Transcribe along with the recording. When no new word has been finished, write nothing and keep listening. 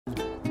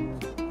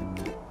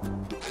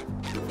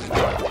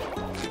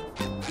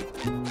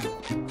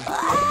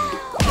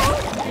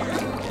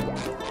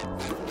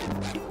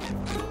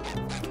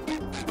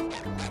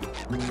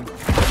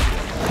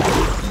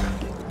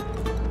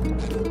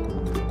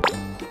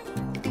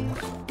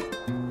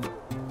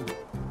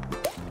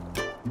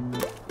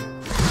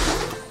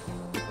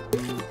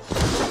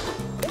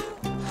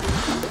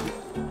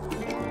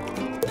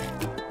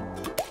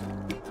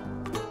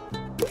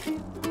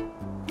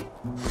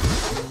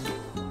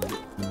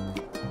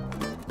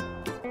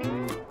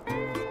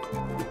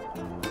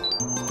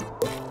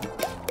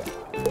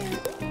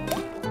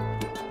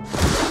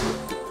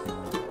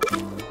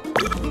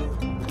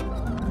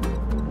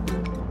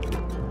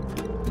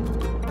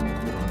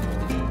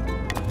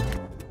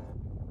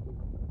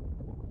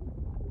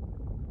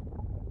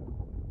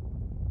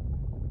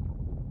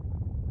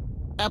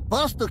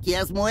Aposto que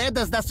as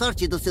moedas da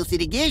sorte do seu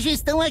siriguejo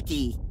estão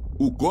aqui.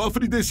 O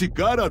cofre desse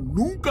cara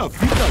nunca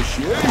fica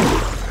cheio.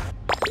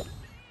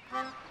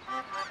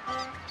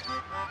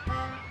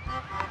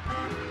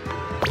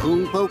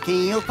 Um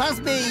pouquinho faz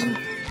bem.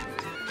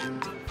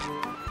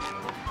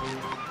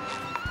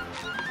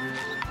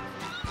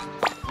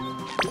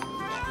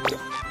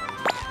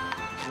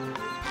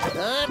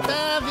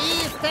 Toda a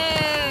vista!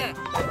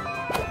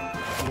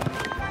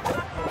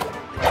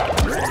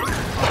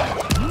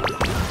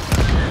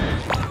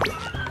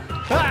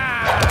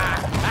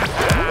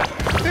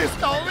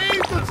 Estou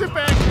indo te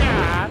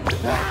pegar!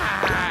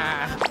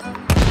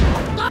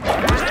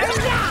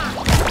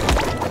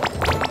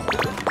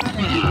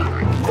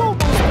 Vou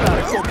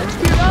mostrar como os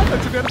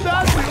piratas de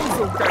verdade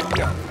usam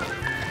canhão!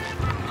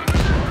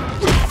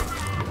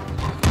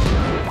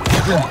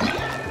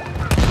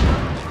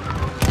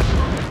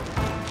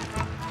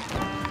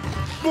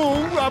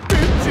 Bom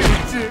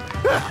apetite!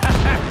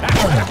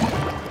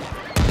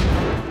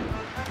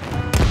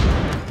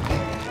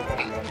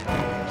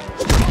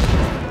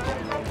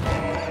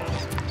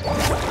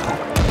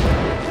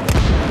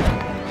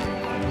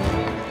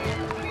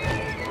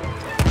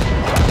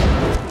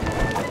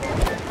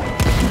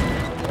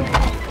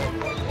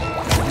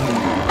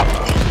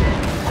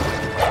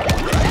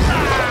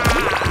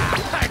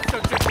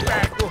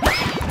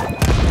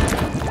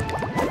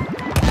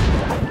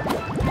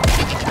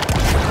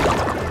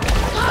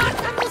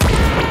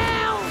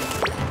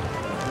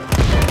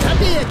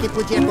 Que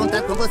podia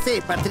contar com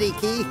você,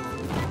 Patrick.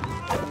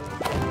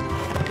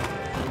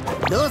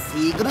 Doce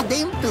e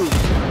grudento.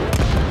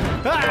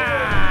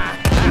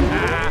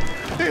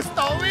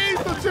 Estou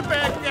indo te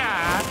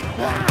pegar!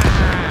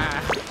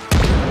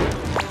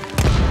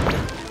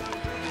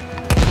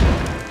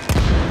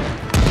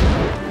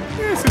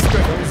 Esses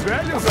canhões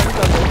velhos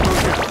ainda não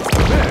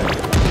progressam, né?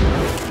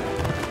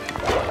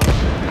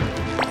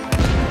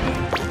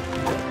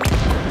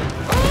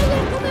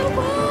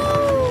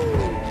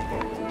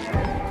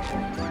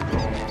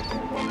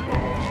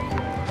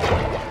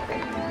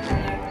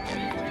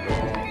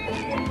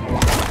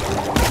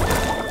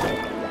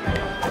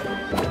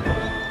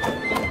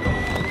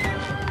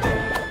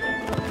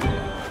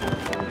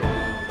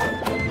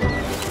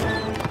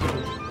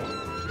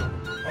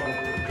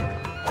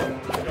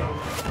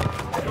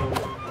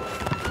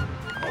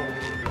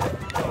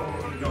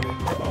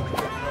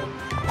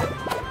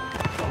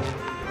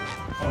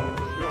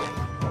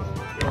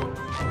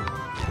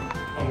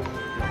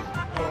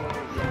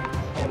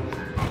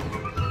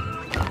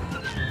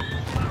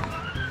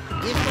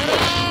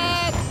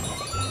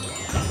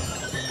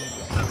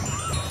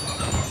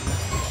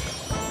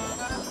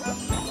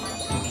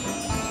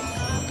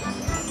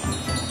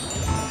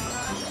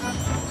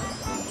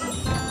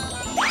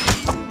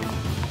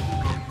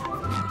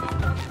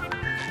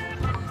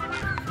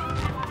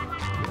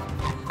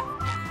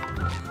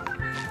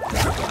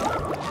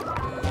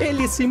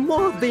 Eles se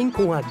movem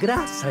com a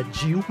graça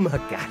de uma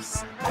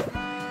garça.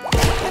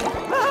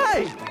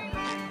 Ai!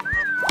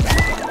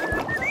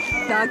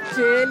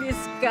 Aqueles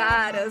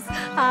caras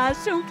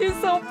acham que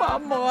são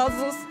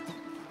famosos.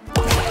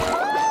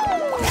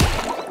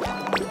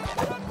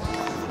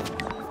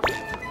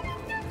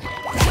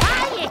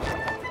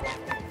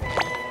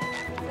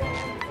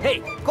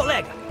 Ei,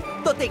 colega!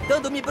 Tô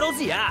tentando me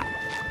bronzear!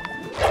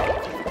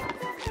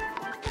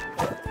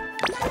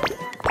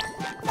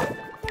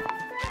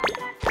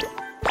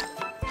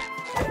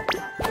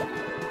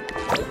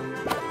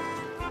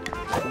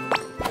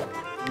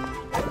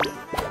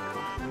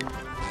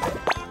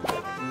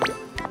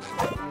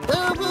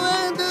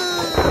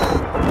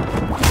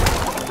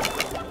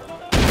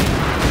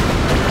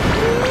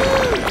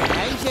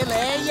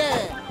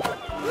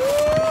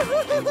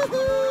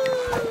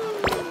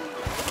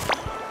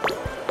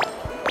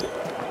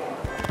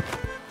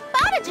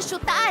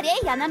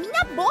 Na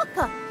minha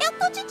boca! Eu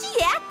tô de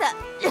dieta!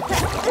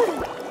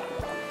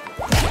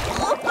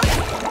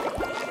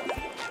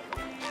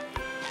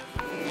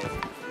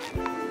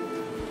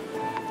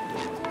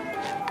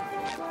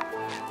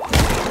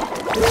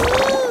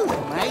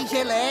 Mais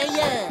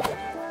geleia!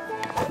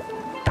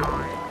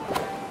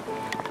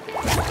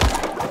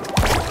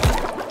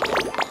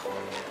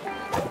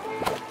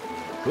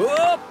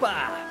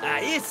 Opa!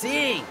 Aí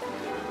sim!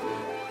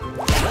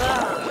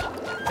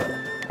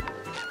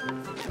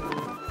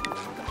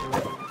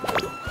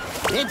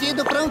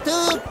 Pedido pronto!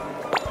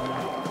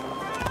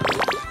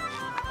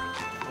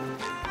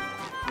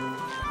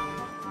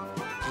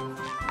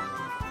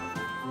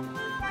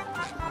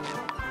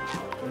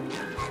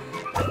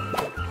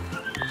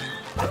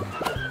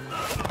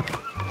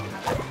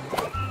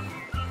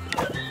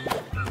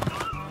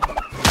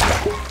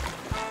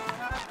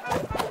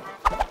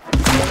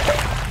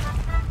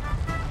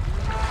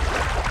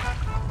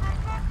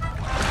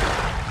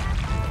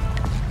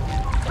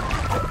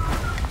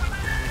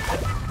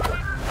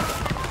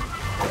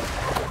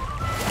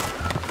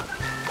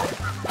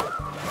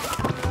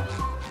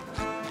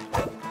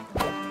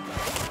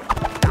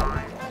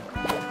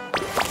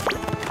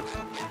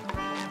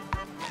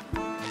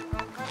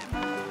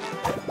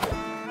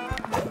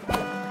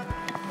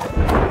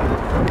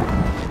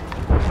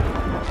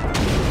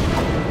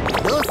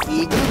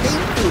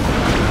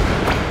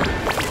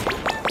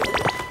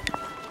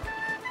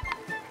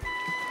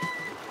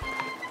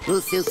 O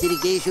seu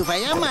Siriguejo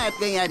vai amar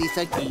ganhar isso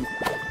aqui.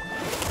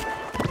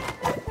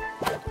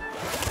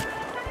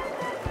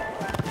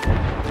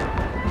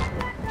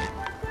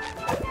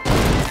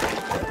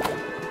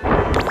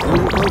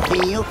 Um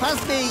pouquinho faz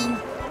bem.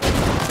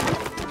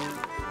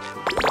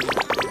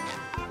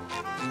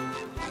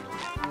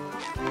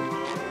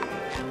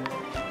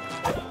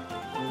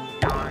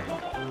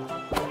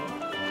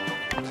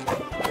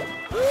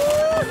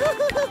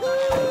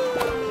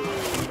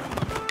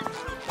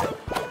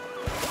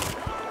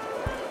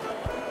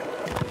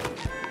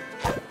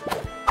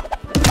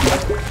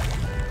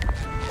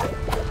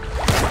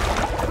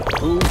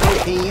 Um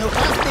pouquinho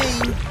faz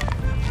bem.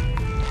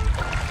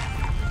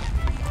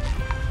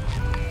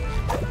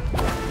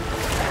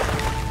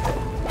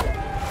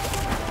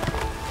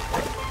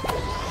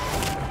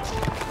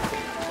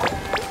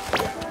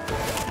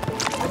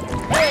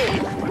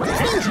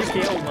 Finge que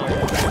é uma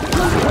onda.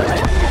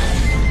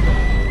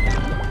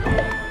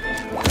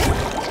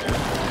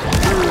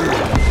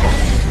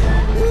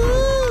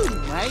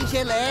 Mais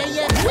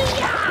geleia.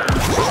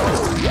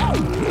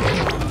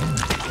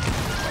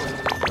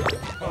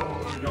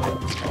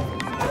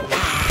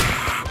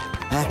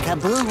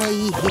 Acabou a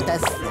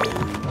irritação.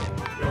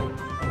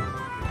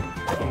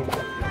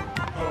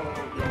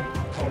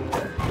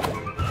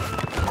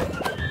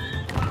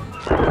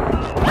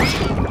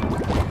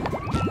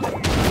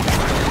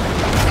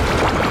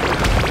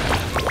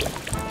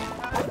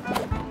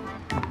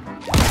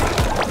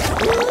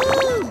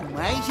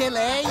 Mais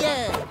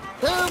geleia.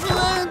 Tô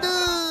voando.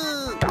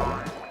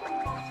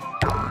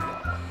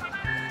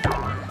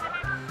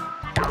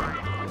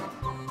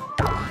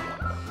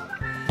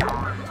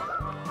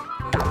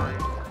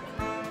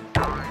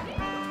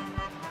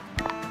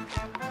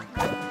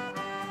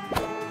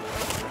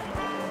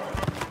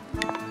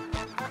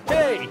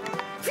 Ei,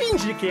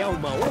 finge que é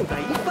uma onda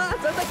e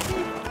vaza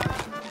daqui.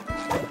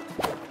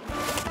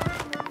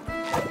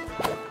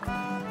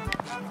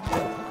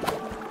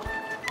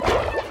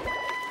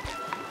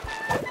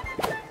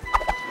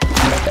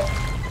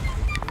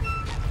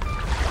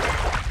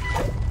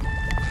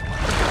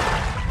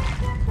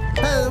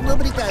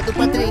 Obrigado,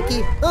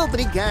 Patrick.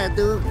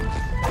 Obrigado.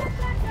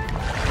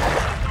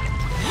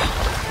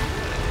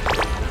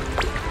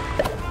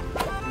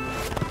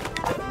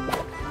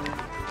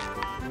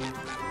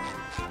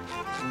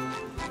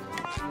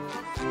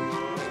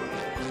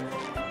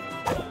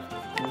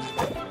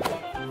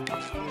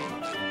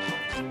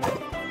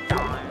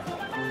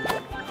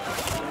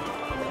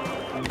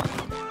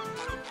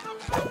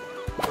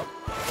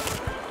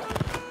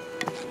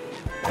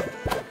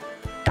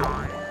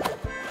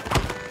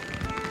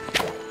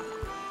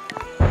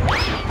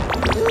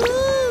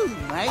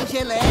 Mais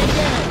geleia.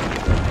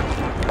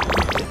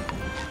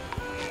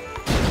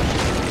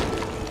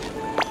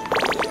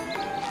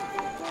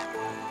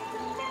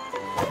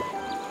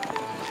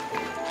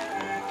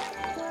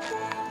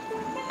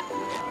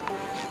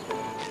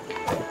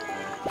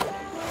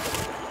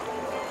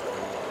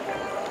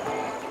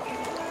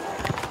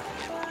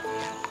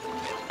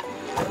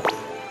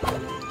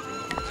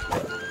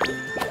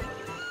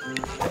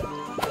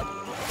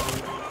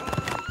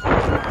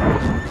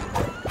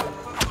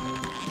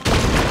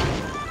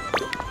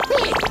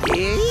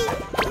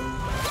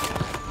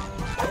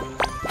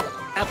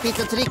 A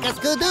pizza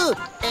tricascudo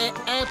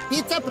é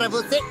pizza pra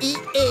você e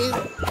eu.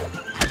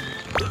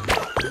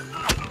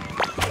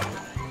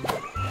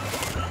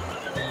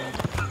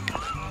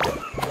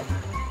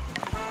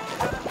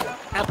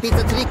 A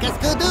pizza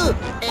tricascudo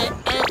é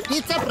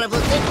pizza pra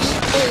você e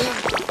eu.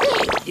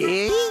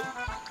 Peguei.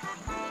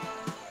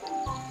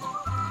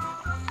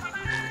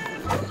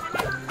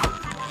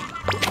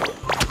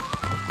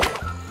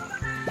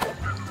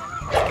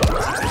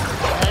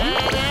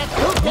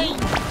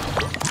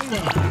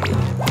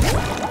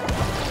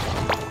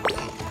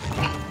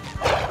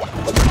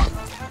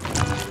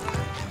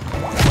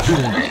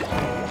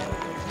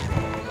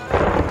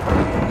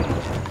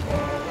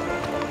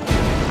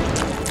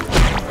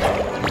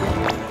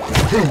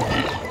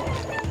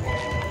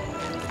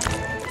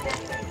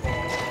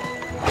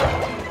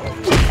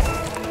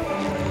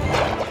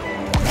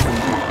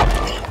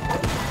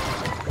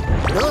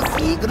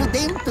 Doce e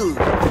grudento.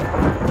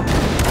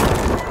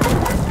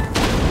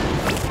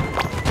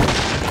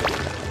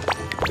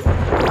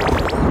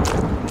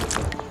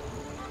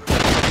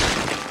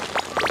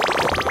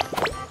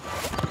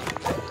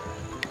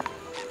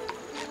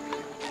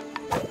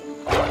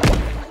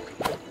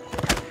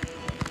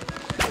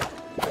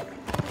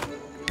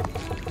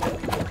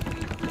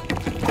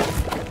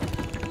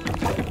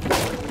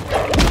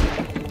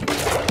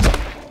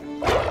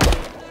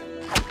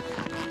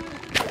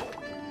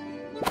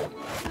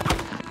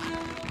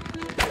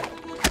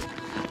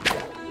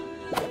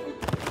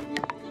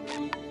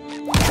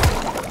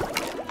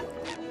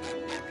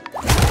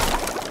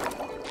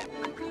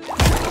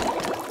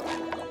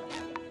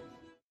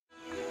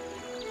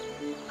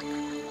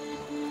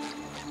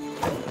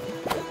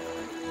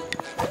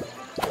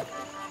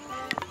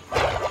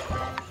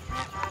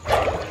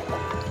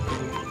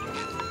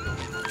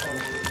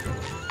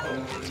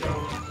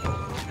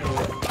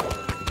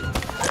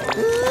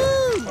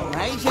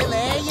 Mais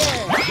geleia!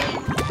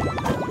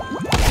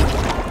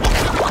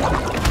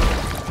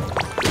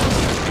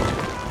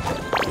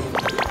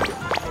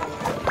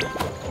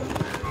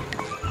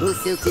 O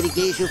seu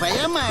siriguejo vai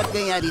amar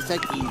ganhar isso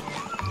aqui.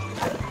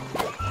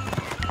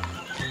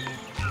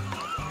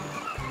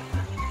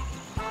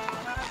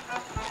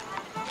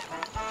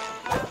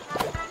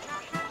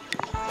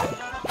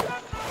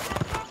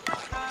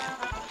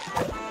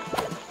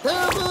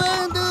 Tô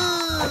voando!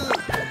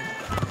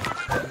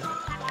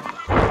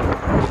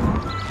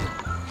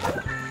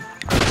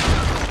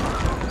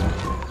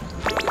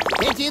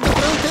 Pedido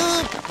pronto!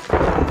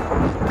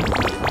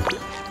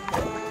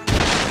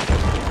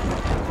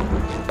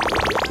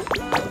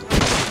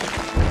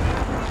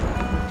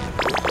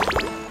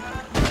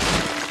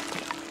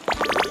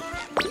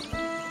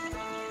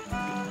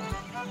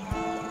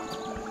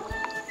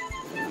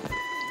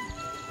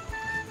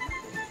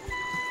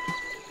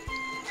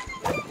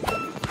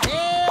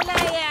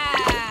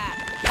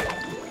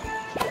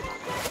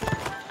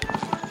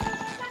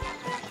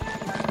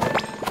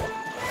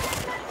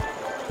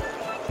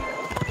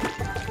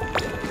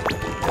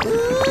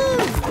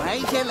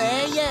 Mais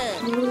geleia!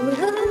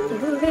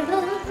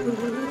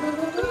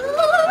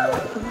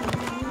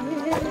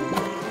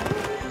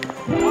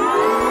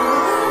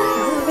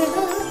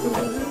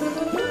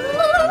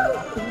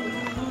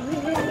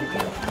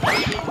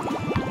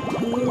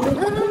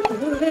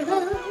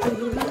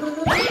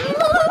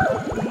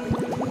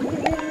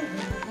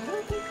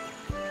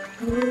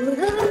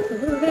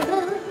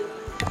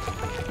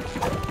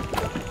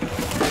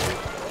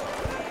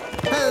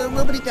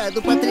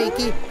 Obrigado,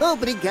 Patrick.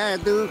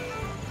 Obrigado.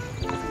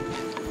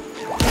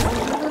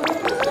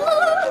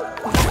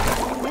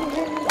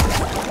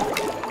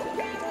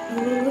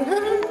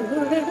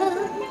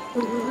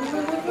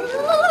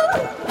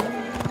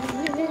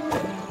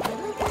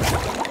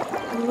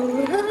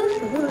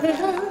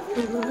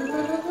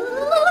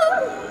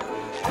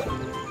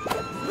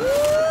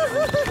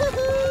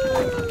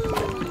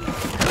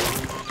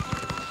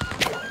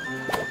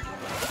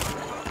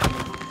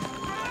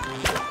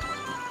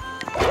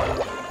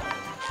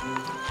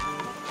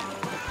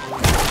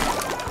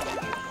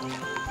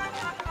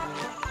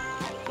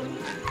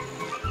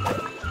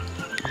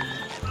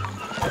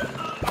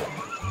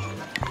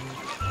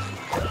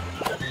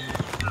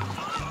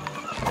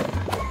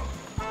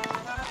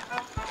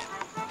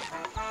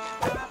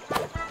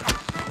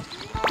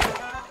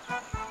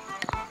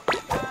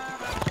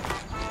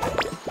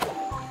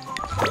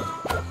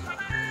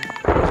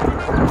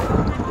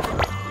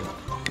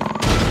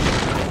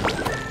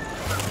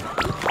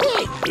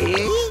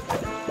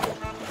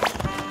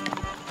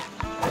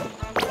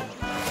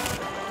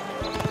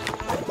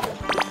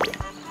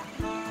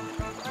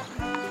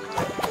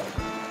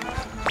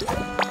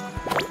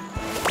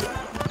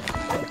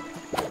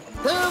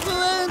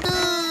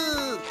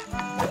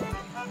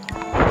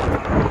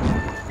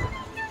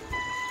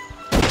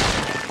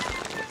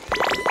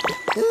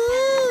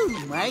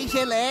 Mais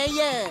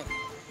geleia!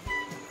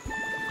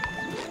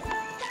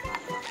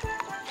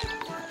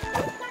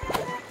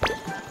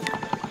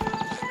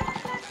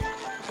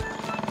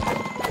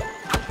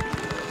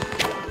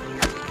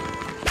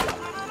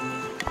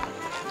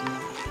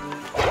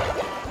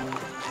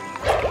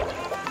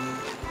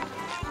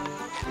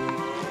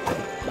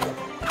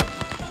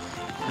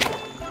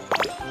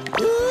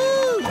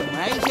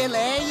 Mais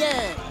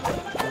geleia!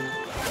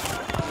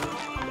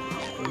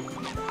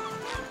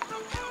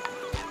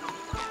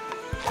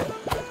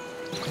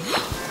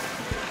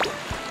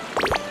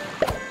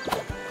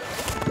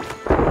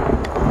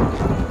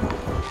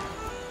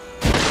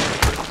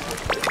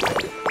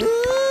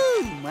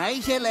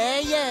 Mais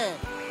geleia!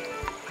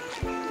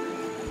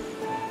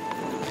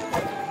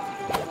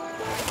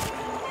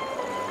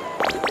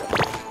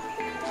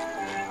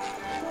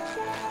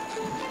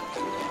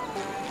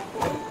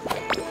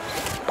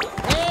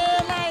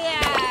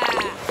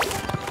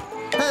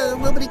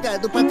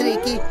 Obrigado,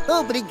 Patrick.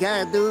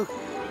 Obrigado.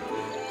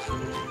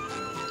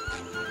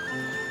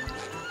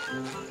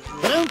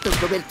 Pronto,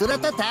 cobertura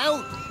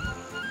total.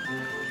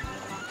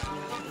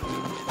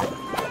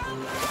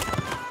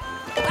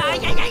 Ai,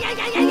 ai, ai, ai,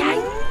 ai, ai, ai.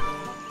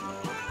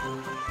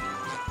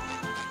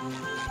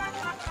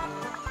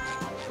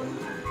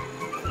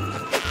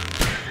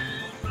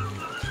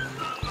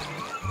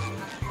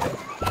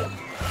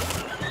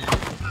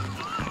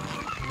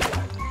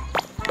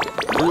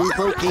 Um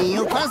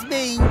pouquinho faz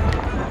bem.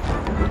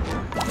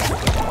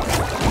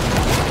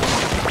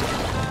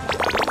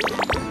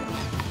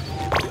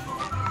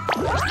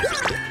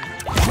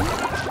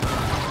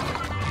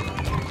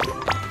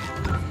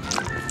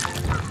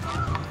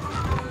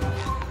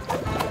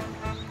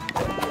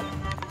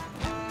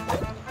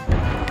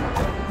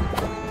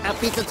 A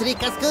pizza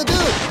tricascudo.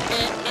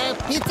 É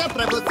pizza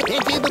pra você.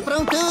 Pedido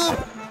pronto.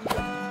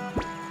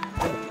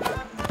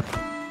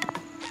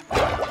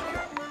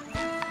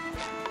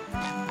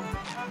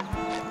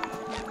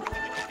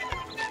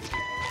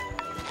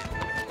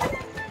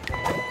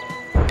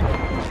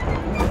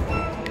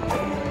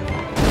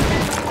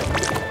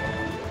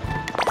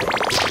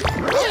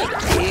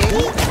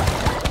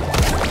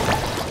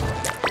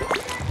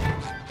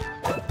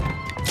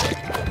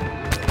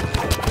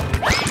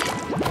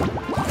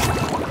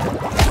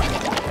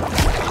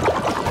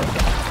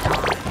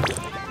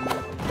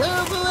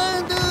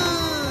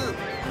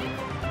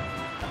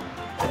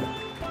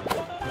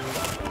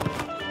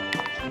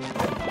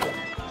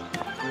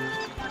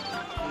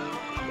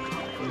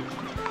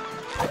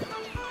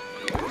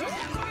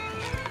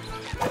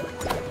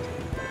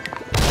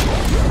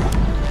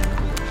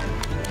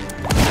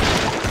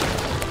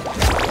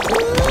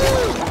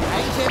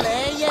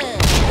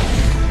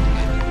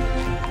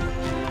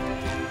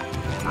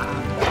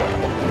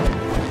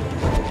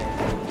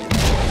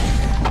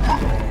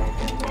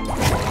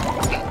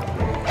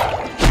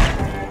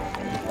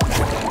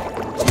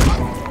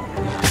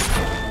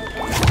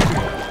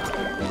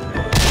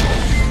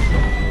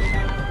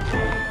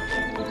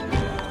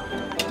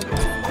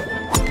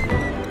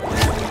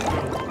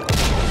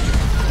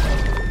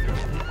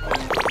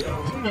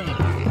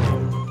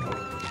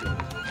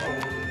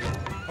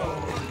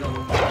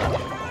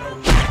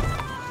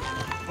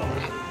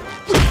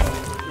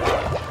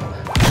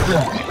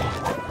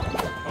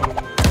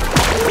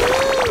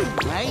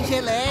 Mais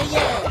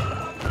geleia!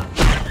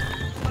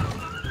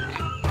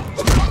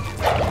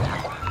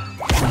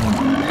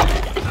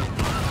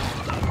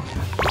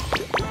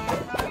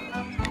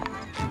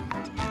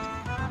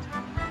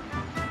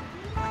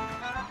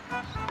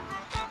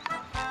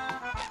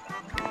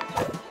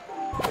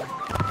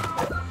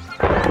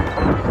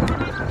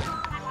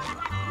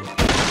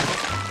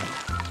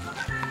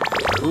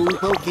 Um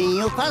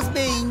pouquinho faz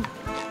bem.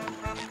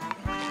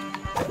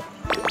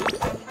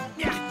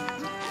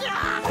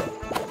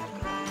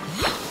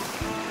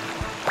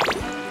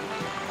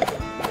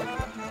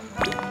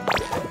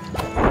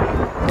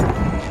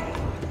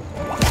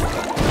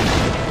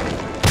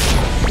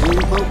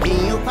 Um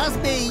pouquinho faz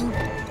bem.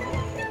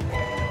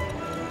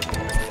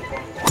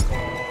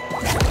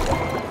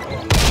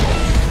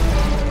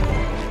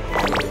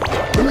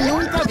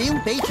 Nunca vi um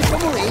peixe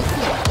como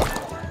esse.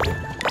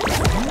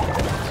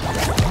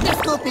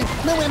 Desculpe,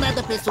 não é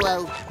nada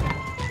pessoal.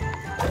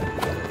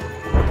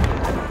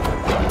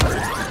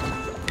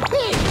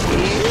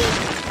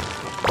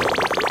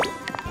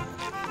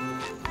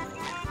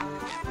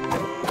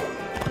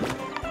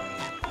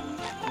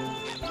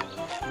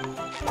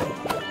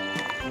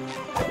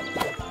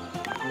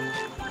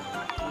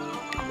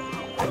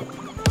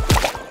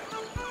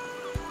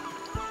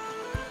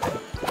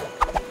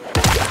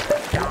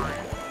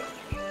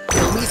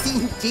 Tô me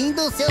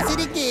sentindo o seu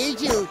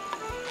siriguejo.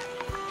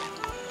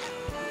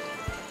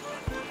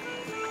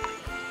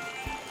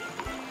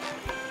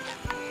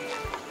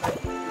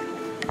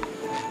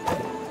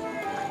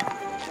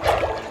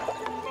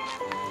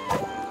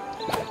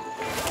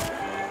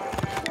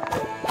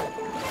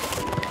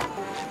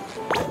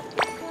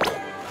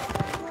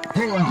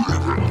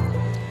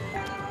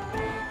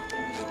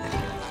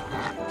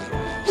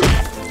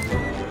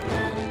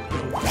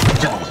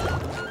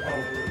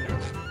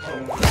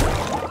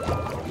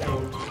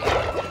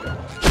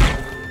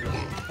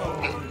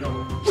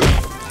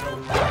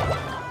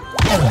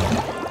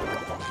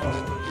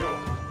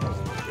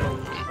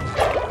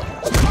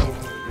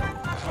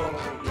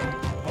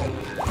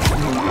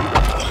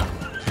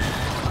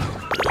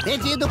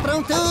 Pedido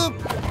pronto!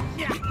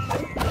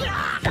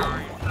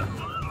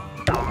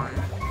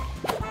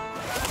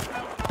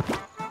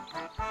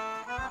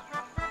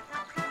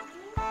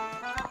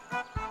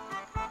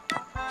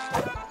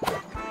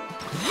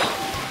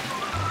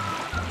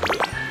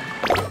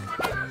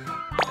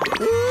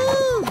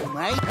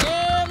 Mais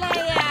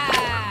geleia!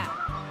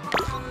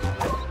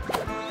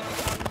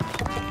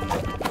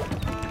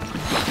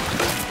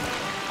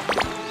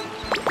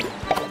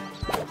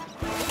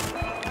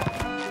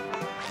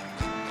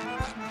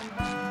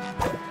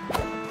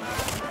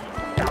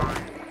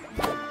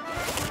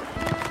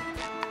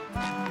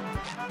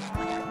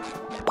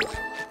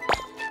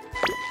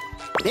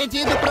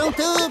 Pedido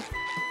pronto!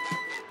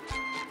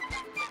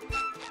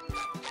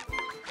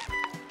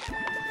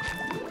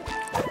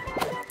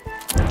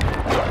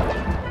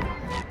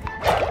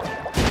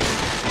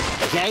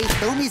 Já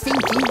estou me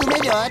sentindo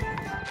melhor.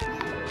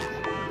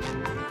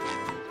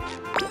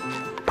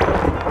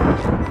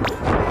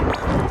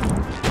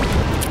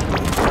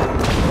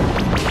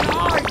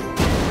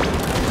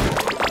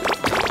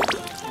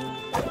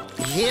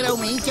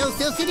 Geralmente é o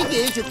seu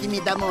siriguejo que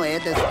me dá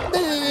moedas.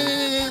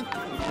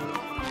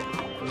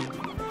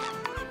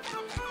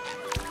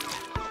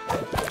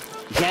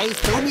 Já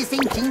estou me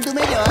sentindo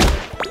melhor.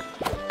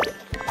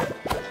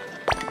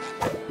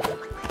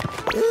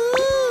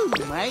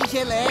 Mais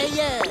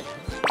geleia.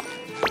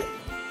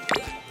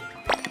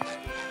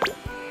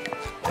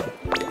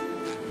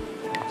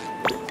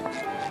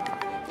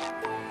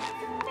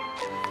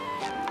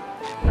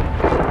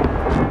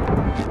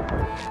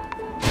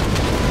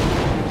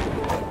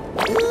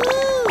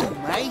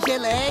 Mais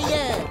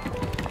geleia.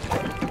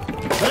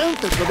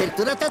 Pronto,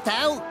 cobertura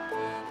total.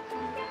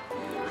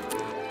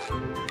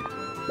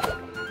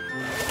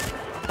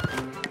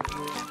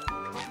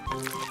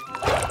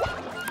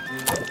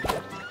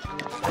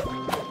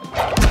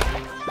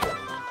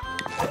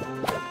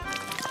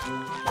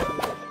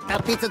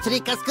 A pizza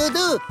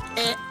tricascudo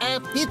é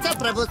a pizza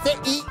pra você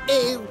e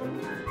eu.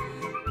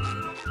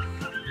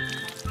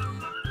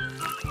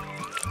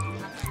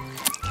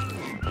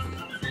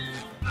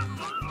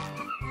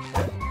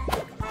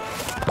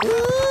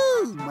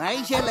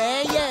 Mais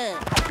geleia.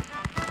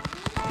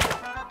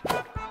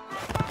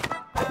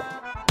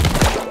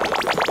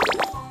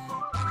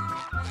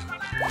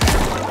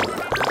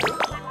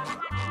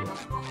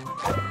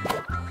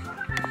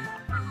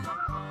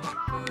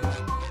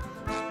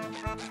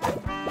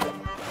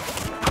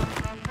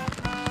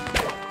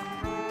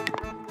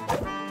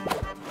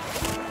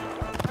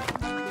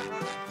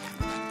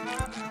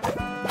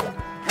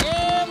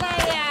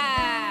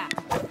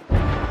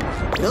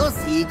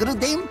 Doce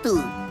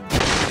grudento.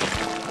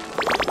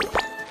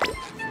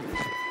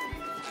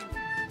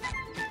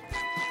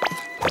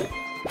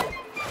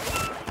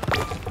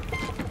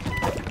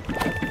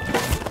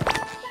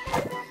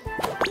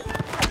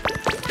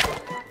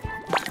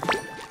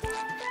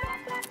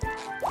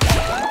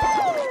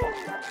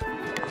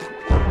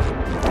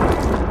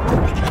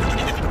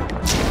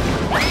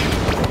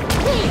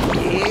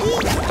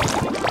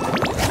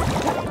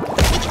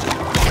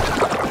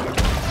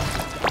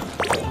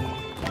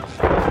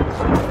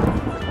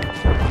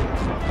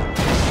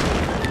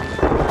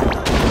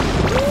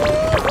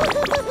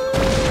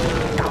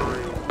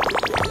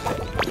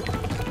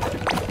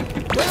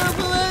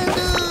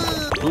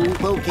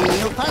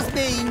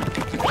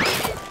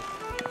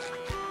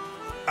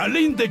 A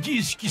lenda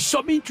diz que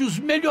somente os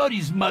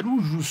melhores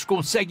marujos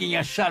conseguem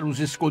achar os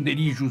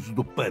esconderijos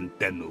do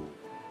pântano.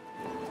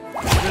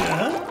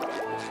 Hã?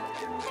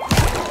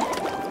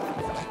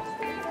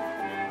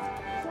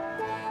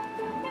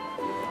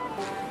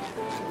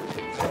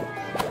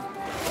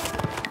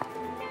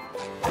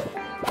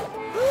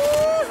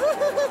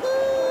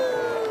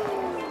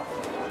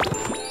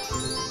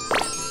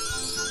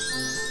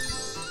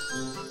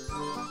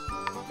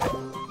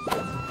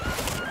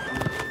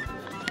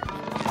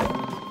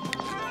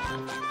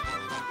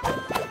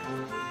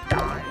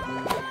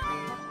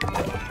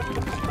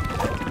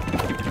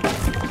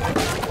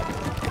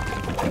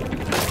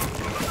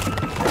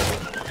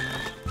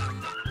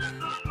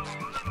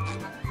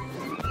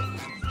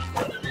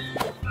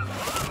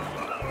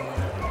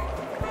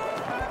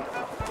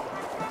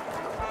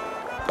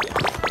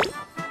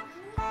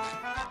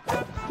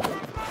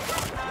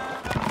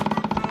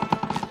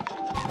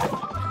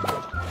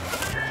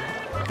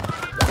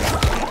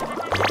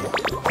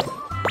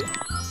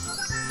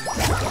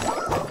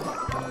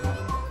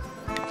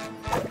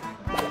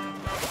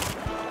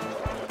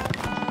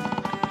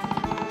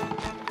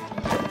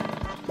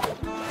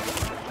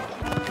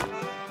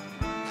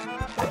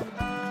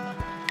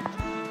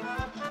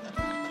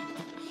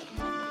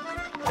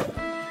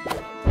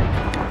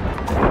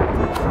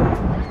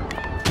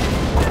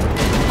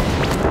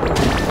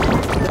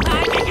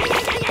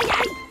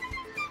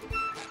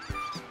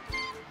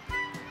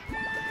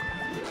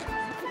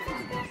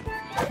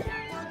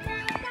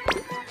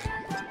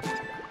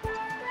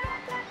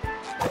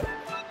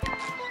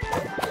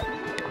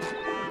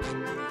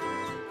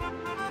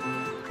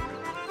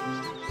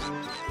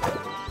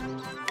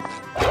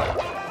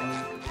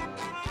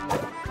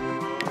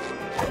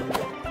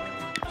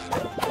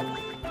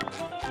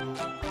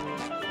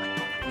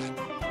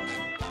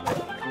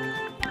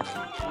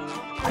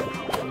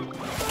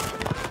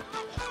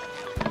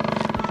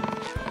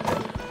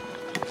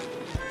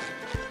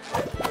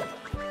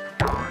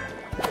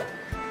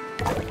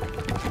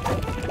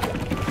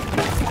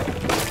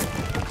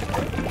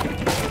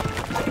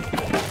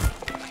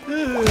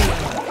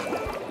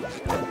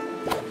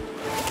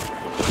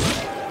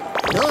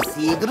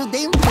 Tigre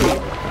dentro.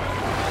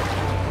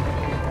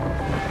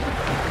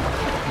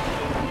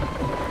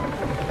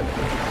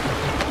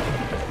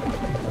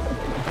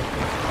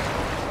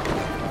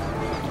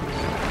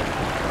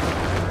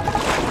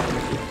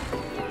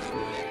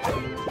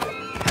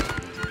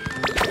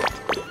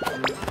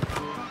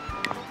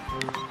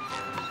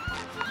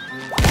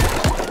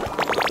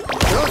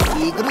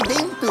 Tigre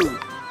dentro.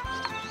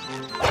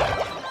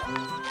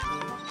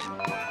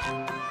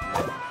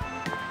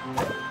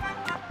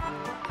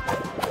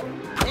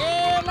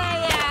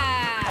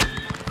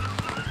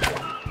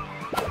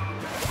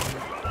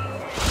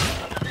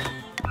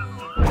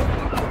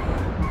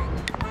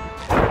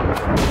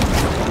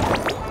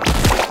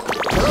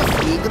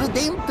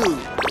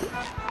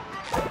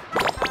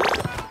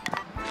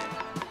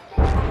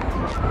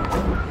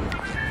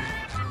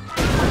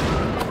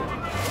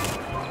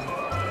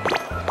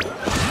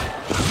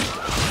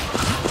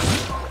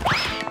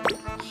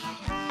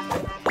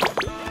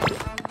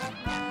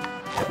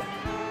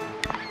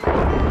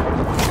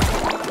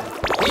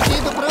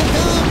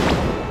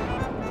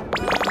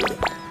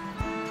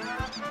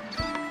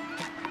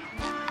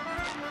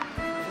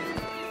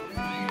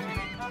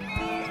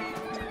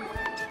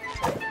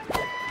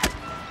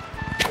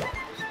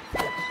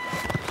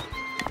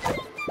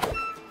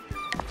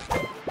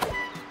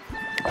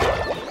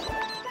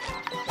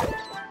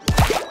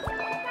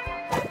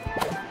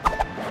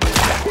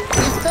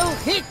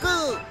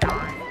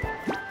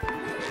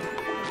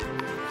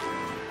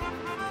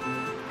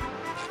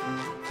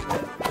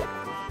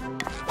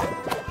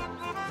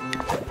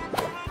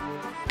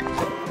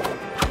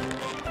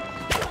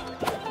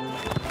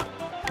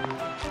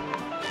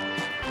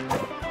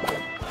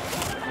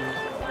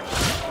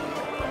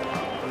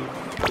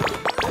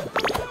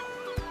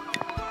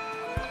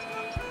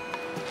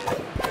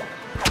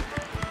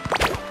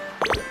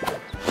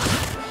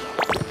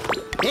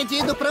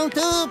 Pedido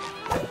pronto!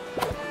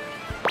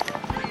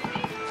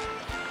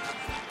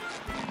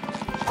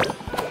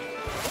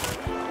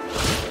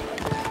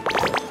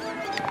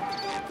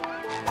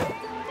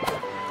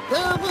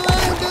 Tô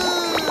voando!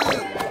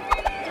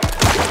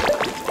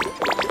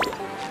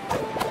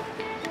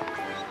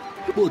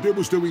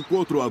 Podemos ter um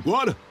encontro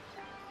agora?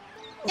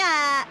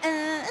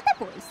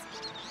 Depois.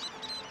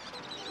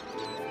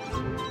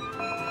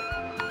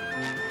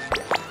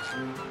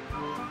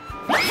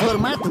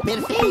 Formato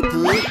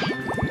perfeito!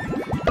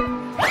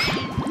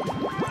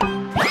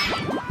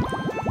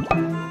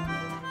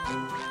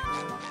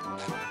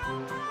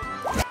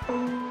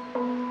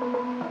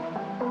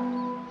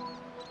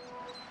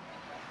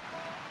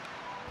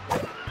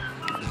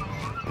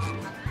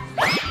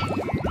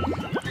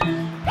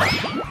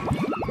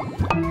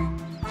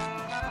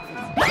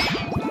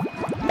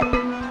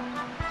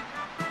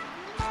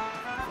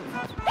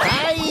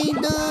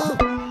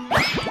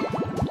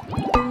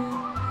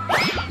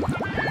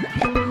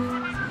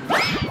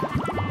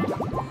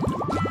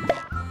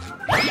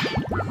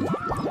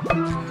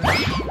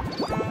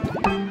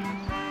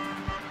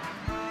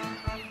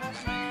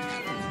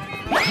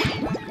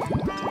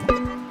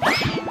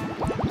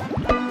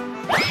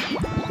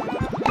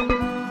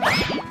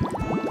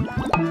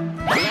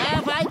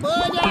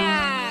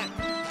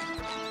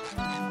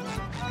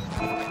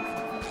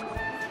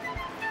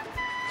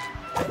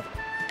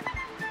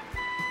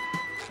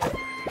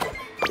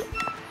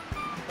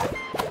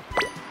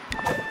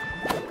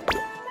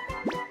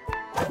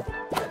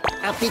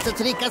 A pizza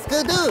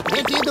tricascando,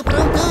 pedido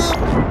pronto.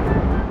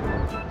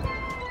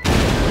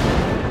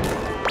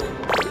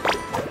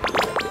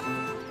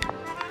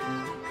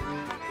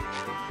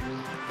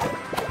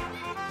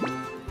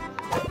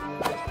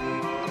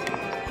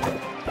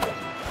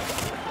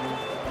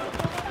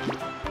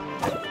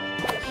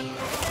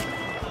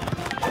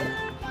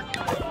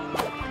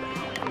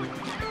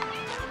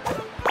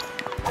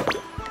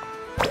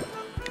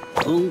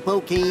 Um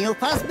pouquinho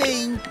faz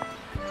bem.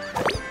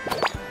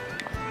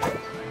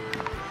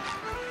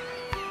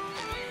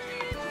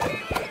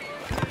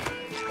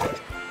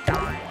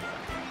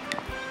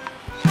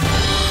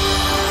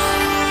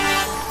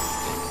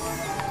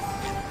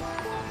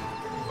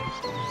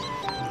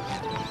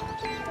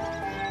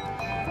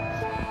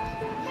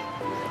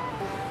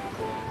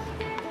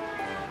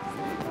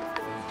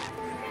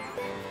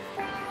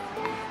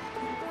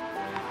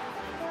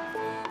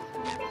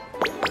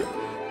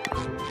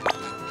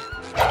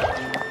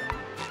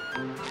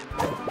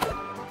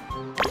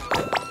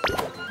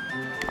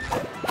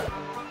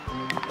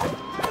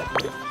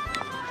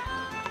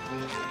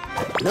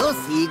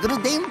 Doce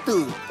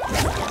grudento.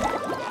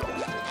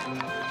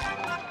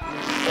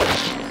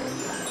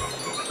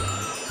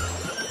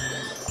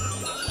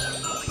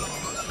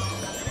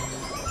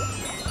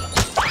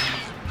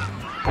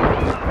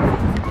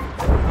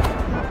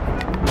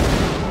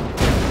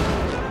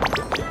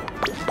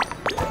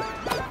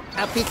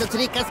 A pizza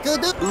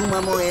tricascando,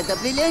 uma moeda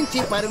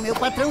brilhante para o meu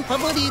patrão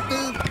favorito.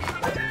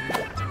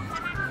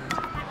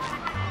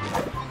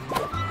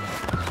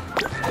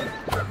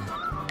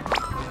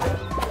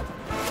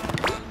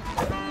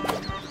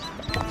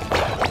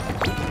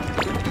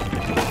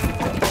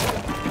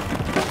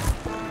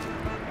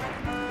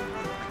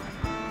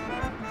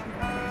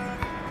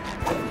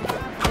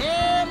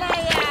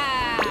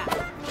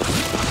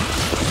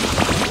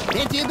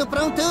 Pedido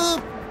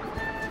pronto!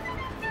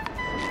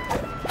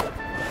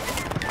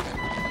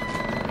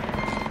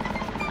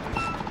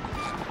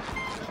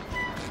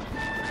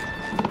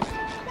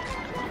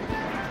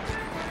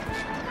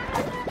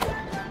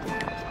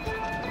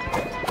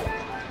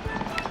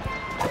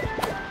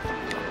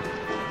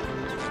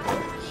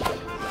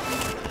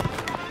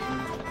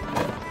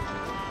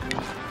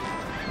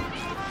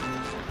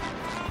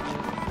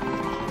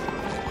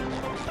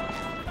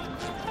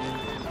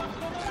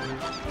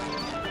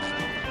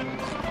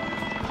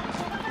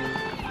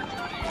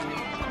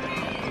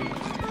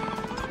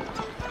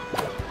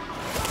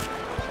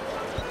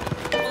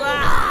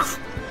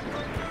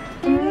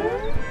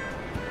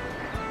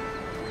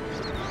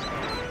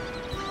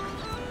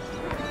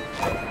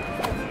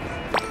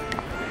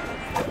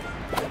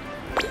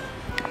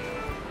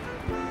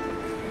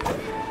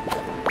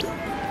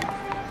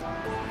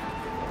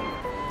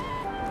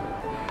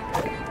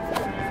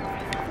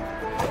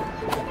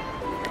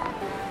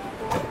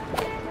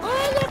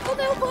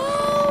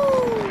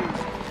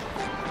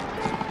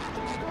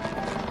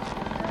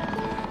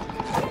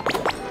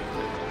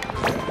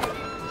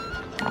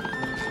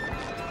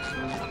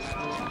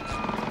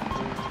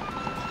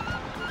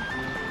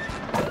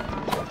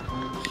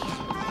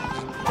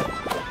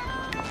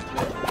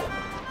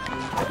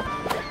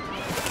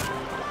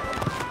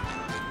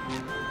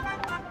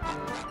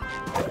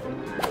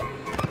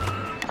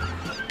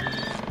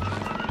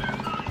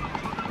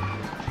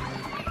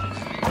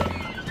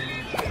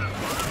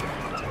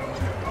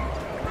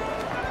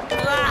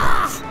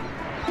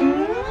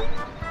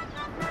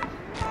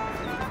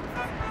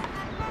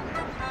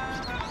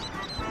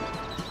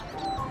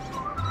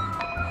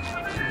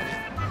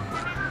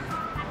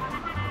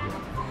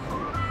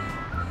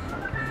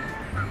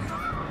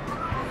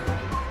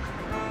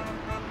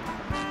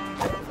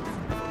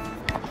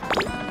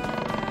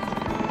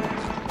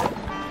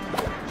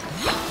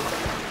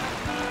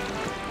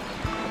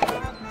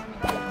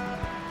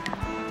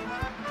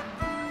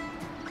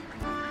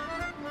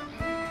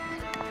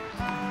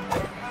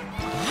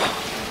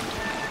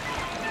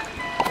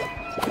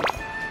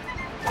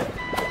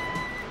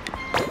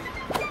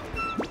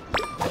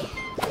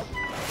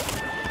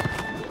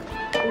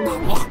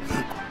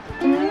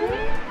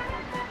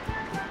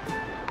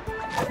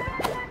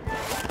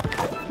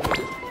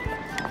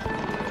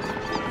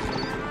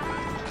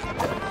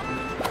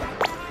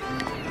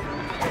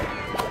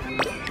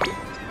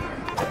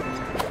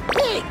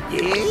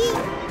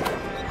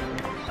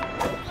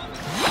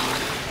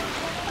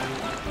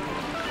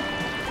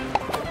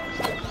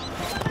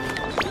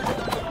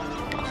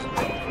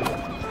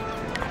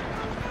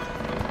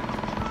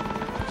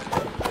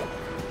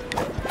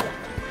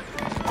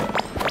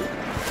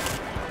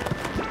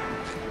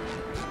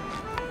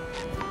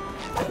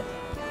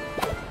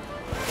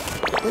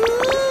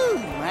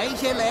 Mais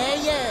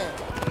geleia!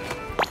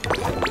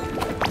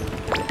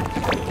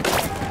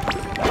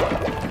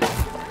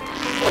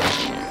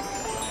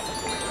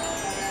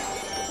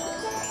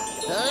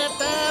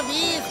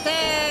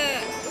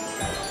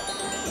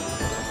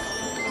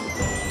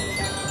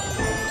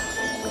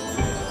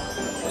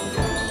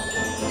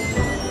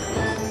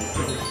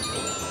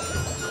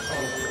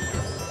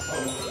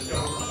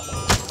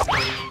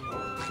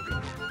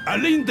 A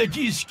lenda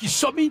diz que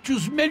somente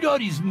os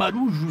melhores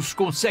marujos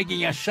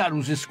conseguem achar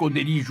os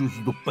esconderijos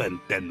do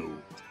pântano.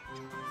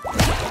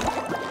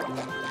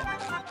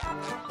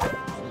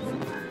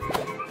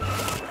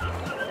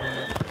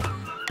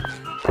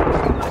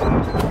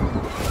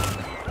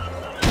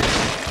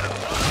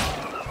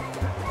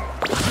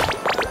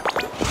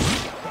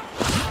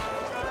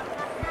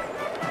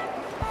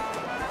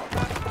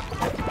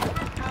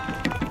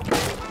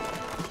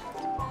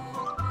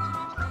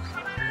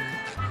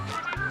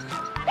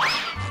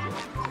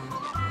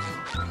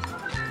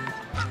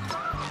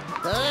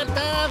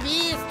 Torta à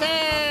vista!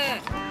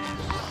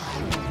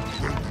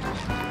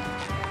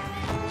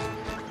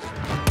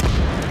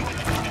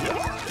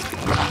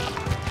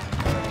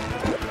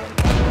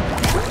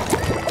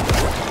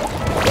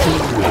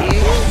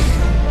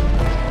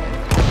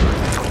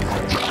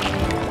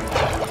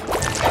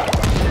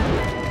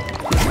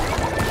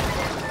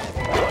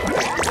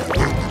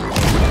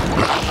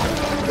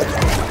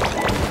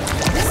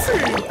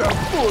 Sinta a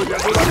fúria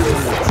do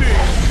destino.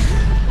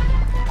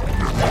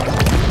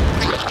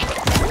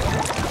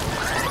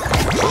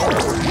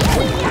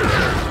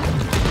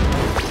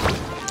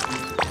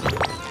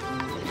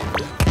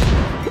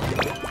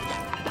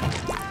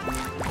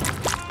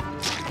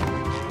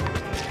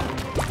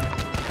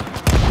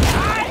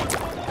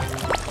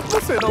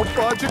 Você não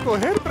pode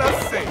correr pra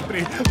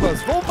sempre,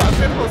 mas vou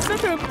fazer você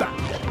tentar.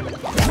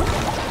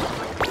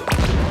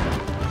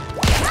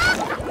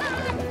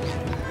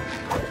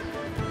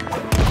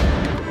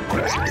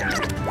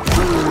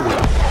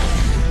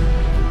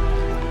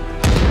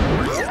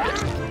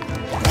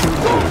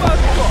 Uma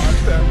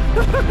corda.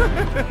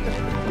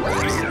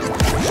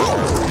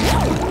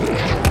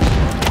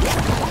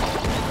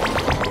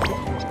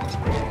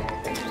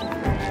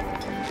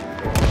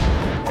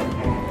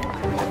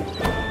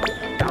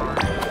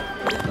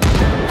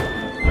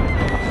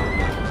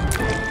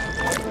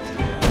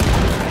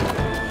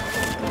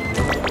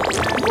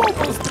 Vou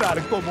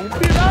mostrar como um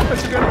pirata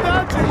de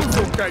verdade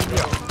usa um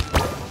canhão.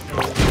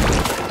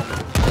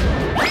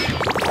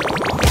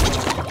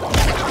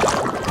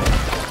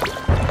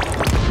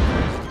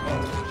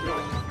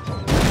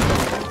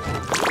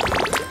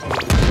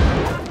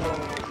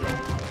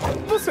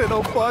 Você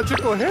não pode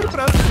correr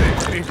pra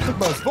sempre,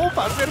 mas vou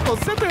fazer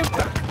você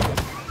tentar.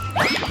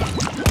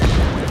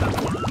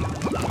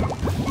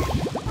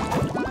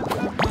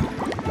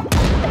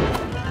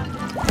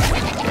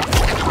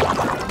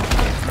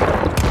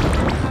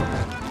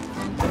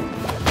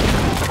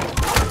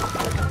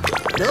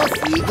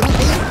 Doce e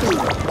grudento!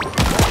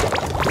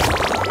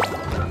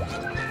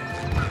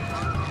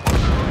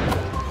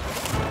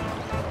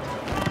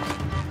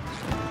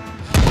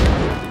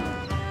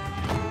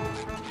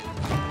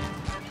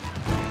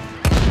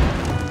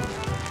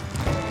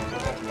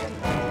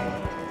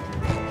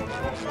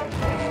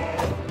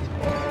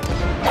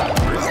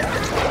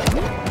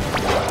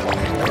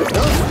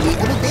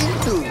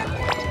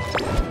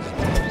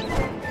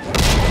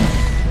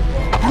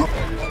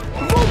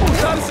 Vou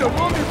mudar seu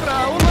nome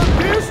pra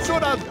holandês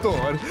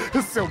chorador,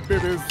 seu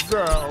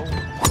bebezão.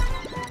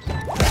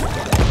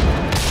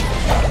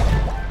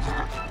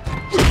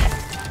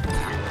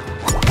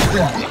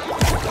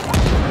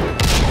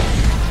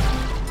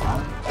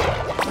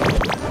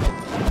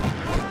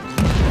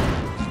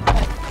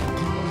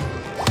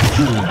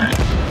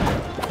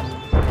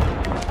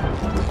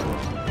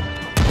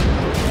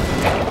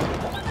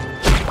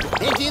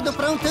 Pedido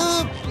pronto!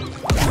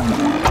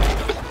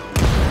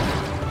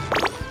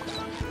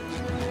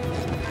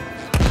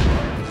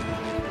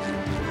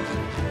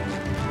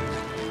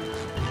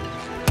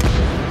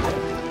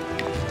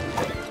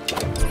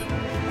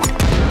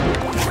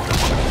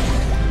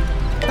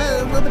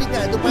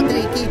 Obrigado,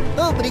 Patrick.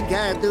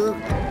 Obrigado.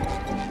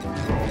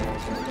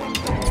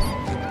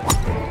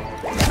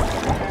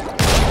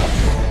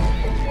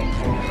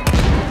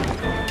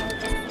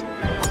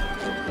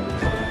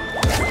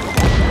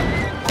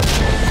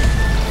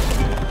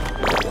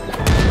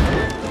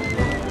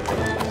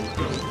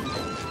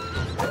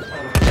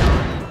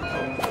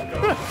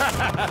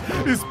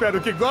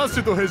 Espero que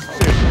goste do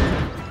recheio.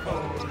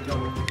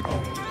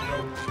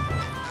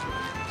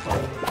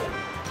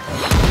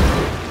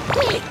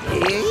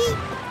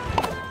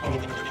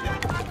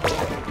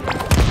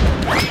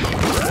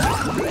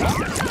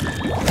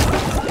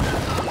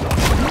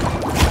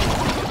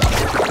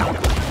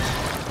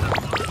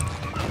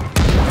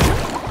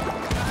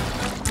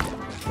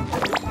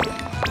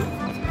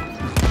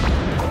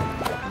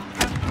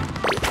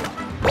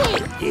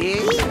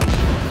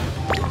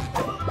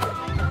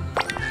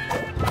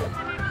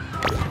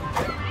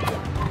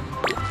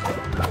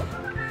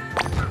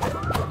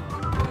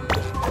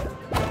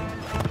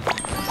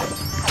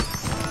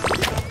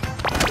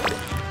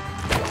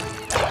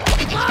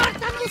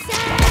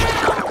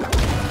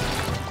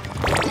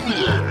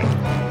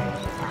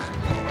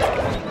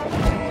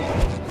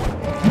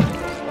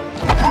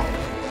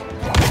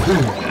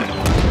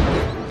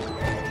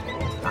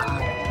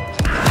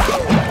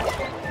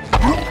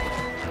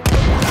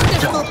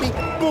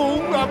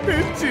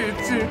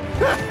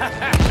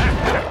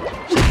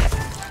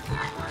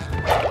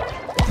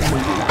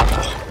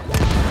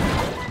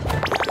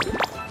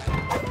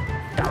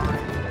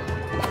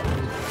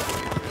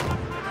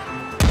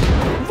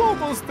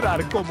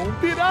 como um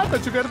pirata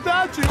de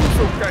verdade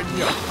usa um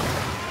canhão.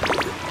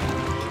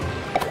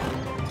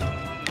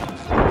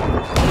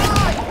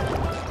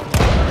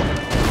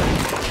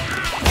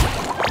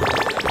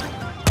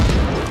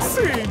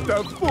 Sinta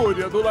a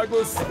fúria do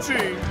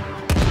lagostim.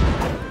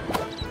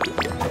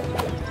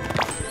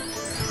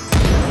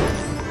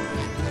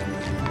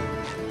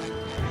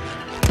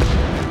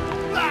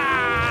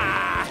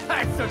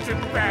 Se eu te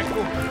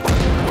pego!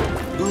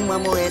 Uma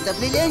moeda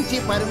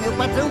brilhante para o meu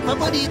patrão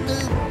favorito.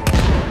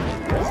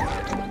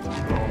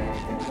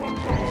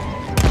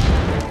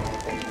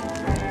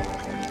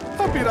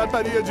 A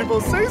pirataria de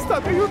vocês está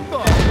meio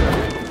torta.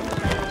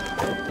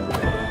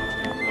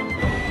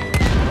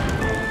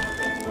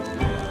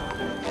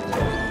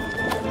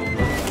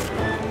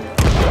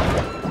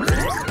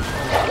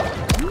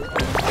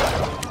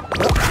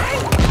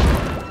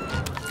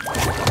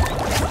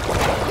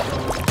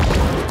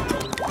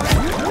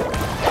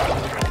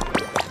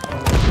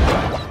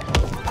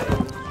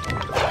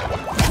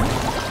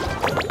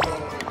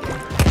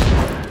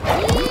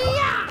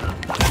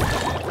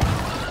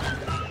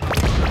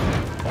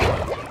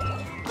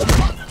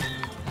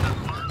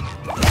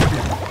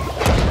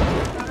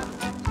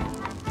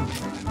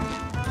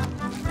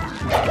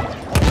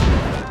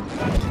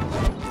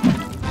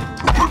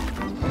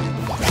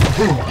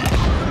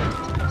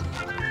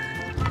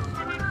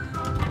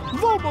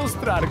 Vou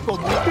mostrar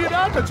como um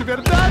pirata de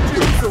verdade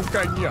usa um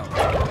canhão.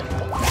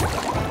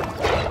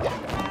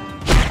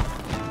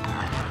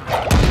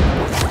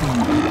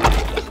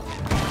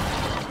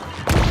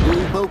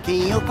 Um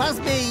pouquinho faz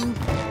bem.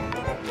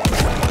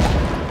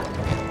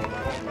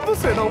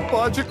 Você não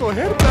pode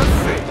correr pra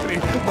sempre,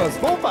 mas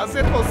vou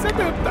fazer você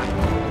tentar.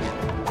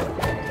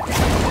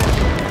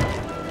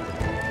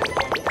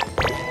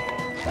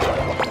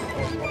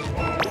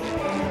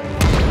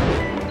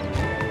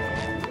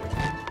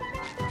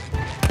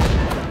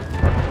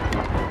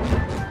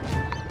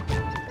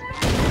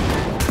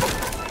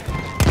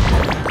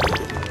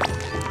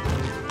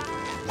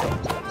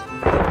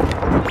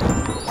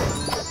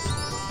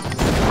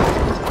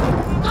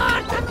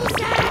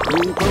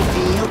 Um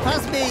pouquinho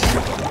faz bem.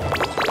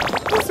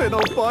 Você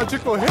não pode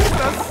correr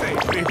pra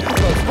sempre,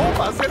 mas vou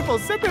fazer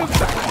você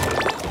tentar.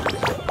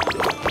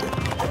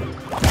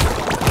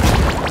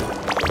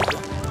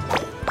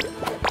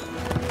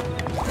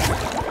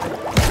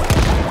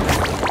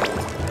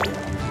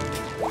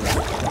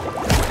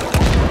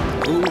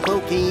 Um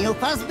pouquinho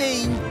faz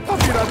bem. A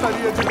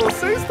pirataria de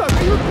vocês está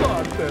meio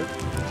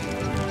torta.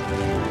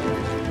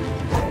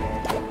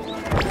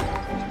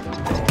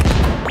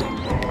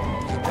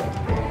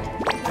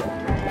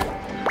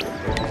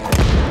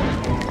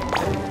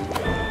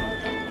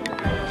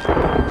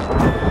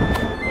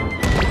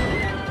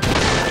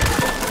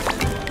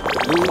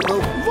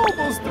 Vou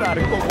mostrar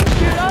como um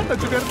pirata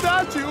de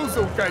verdade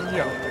usa um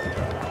canhão.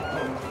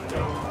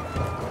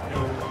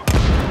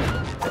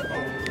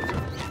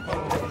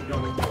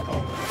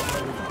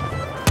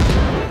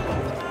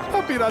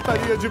 A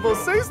pirataria de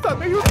vocês está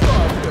meio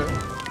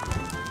torta.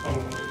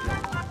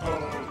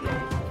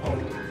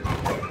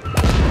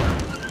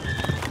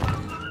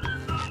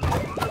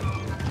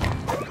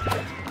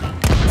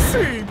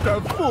 Sinta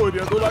a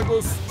fúria do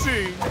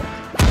lagostim.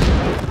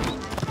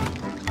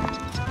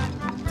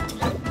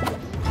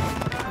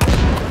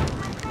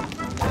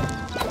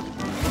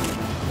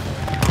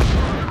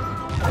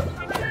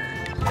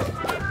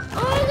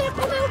 Olha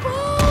como eu vou!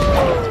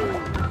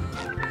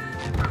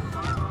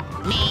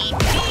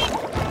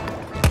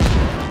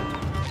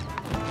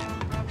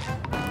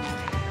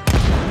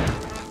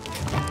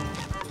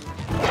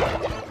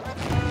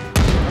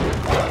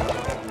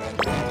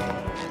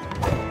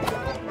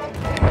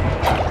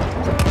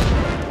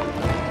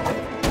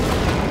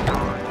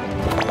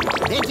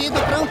 Pedido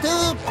pronto.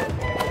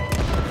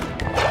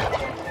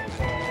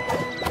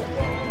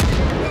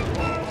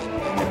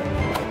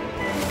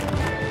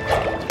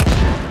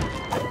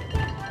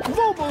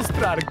 Vou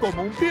mostrar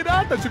como um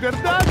pirata de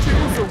verdade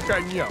usa um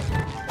canhão.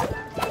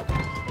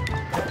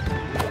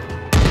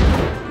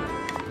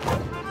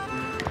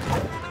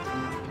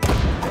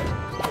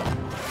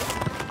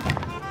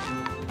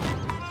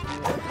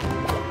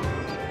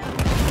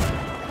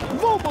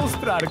 Vou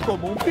mostrar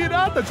como um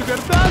pirata de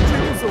verdade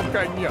usa um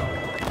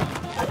canhão.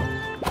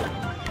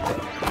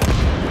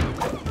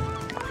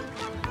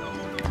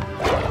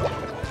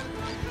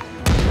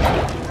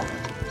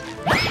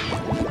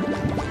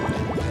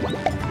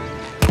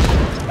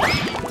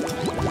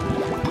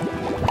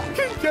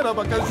 Quem quer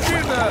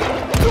abacaxina?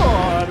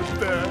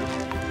 Torta!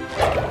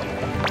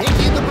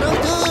 Pedido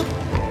pronto.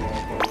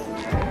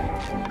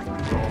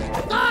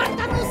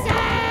 Torta no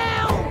céu!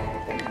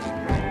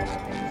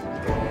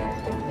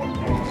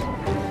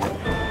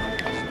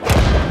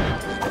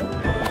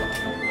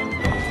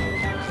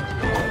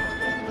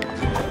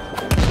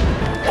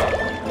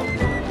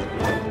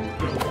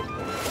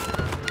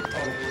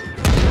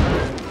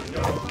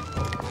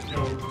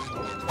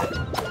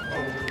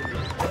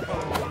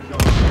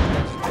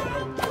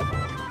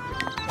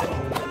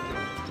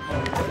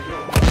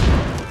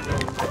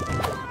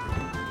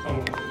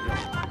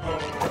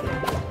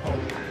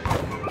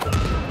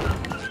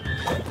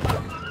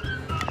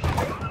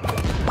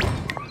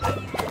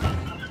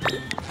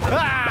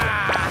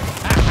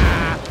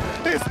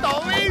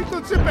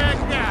 vento te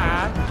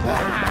pegar!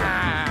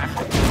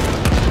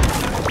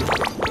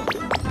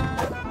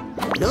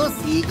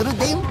 Doce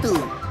grudento.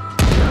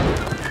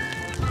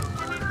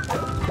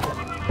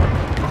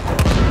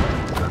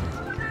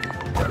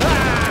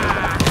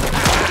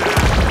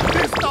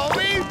 Está o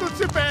vento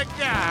te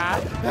pegar!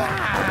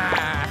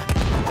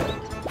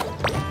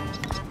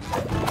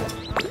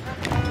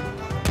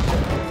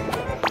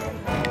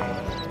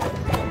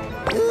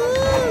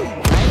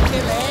 Vai,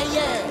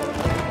 geleia.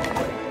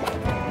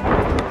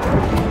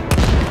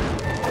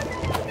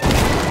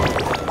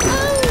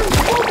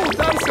 Vou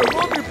mudar seu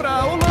nome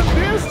pra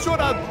holandês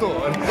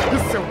chorador,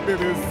 seu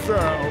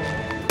bebezão.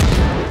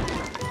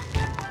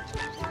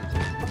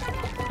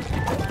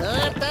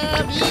 Torta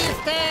à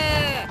vista.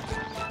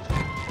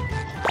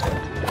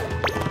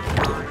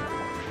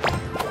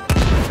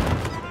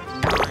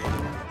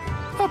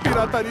 A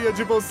pirataria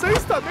de vocês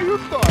está meio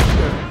torta.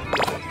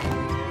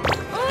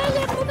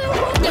 Olha como eu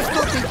vou.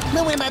 Desculpe,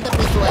 não é nada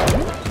pessoal.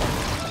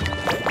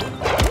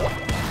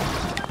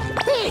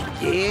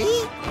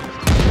 Peguei.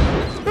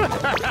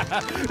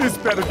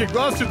 Espero que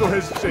goste do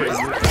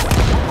recheio.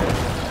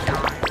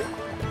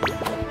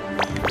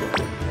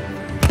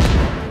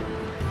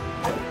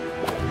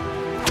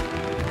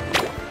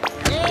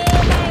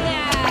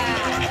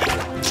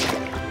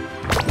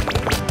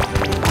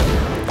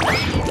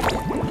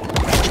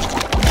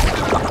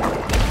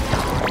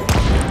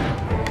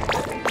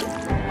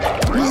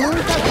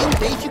 Nunca vi um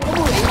peixe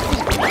como esse.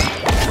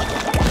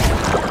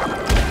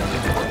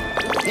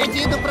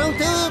 Pedido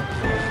pronto.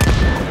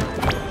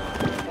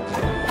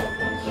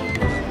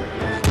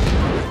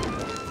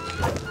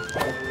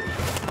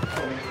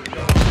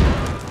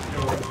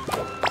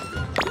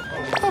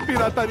 A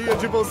pirataria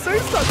de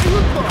vocês está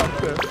meio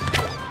torta.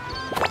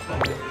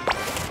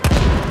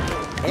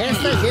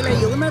 Essa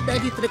geleiona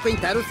deve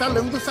frequentar o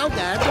salão do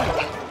salgado.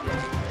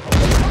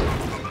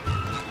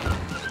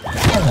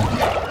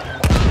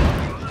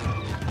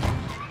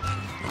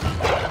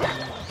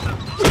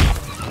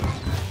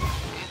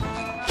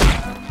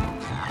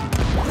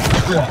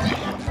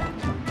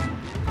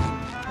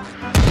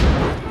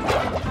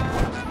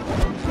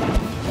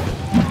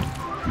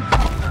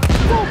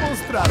 Vou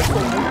mostrar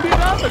como um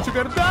pirata de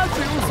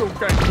verdade usa um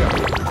canhão.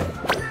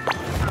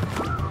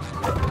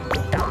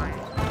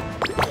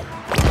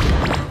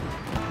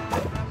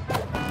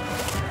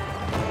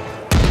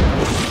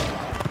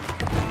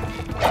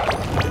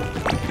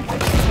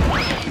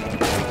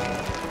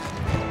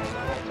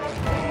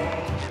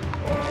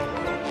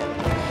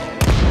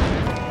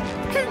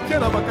 Quem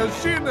quer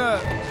abacaxina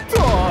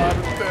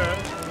torta?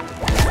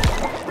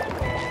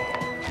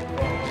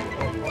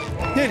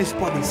 Eles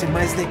podem ser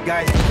mais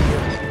legais do que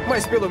eu,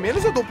 mas pelo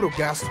menos eu dou pro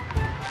gasto.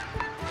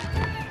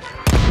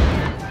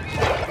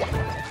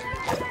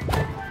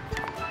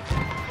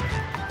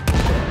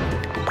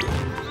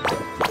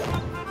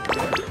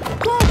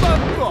 Toma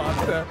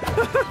torta!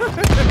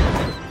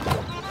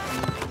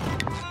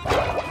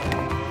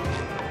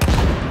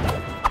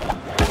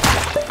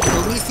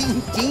 Tô me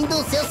sentindo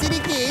o seu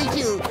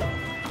siriguejo.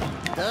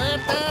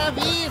 Torta à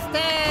vista.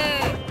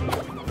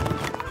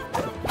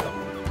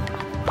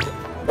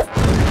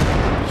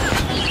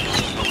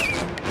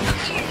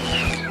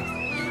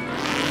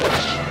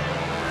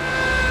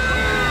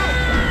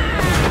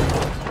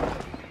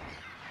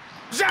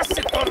 Já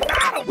se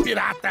tornaram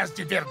piratas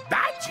de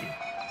verdade?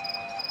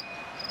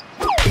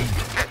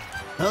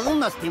 Então,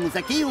 nós temos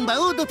aqui um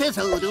baú do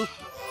tesouro.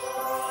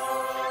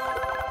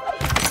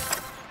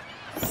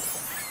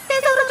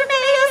 Tesouro de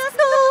meias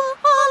do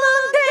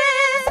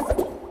holandês.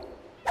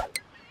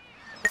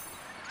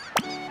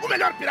 O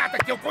melhor pirata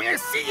que eu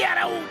conheci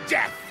era o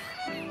Jeff.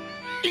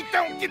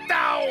 Então, que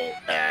tal...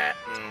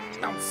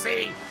 não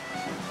sei...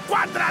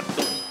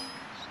 Quadradum?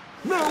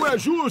 Não é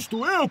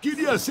justo! Eu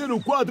queria ser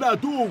o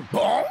Quadradum!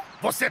 Bom,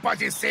 você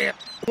pode ser...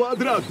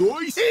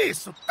 Quadradões?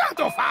 Isso,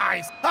 tanto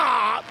faz!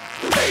 Ah,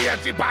 dia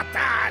de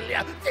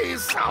batalha! Que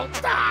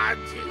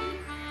saudade!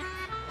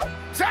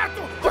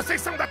 Certo?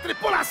 Vocês são da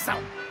tripulação.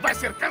 Vai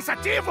ser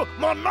cansativo,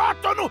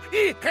 monótono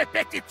e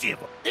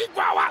repetitivo.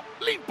 Igual a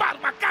limpar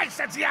uma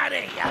caixa de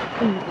areia.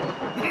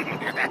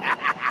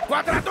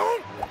 Quadradum,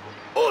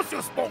 use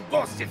os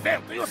bongos de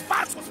vento e os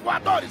barcos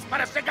voadores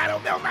para chegar ao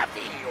meu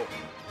navio.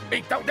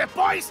 Então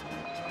depois,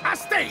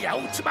 hasteie a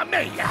última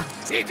meia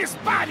e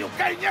dispare o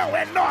canhão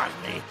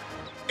enorme.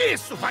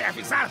 Isso vai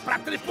avisar para a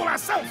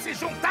tripulação se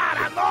juntar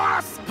a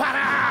nós para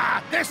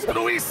a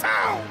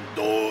destruição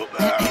do...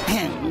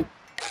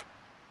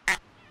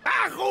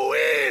 a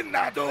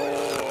ruína do...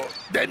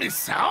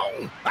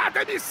 demissão? A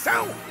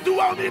demissão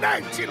do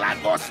almirante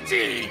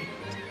Lagostin.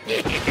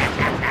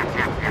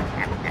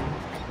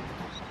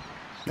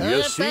 E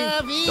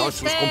assim,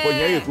 nossos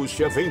companheiros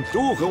se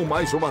aventuram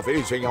mais uma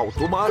vez em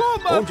alto mar,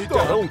 onde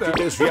terão que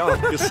desviar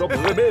de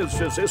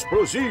sobremesas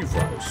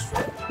explosivas.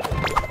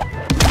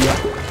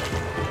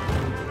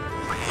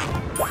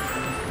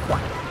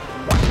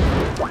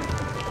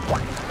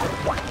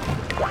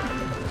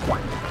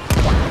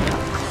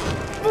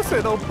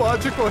 Você não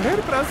pode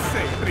correr pra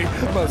sempre,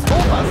 mas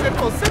vou fazer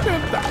você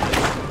tentar.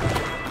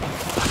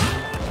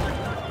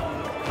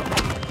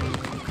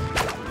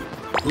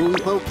 Um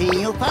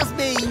pouquinho faz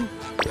bem.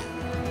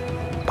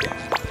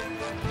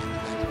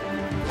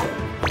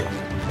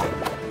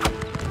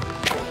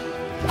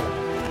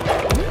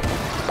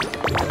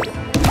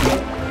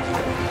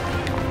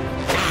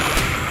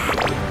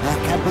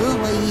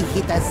 Acabou a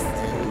irritação.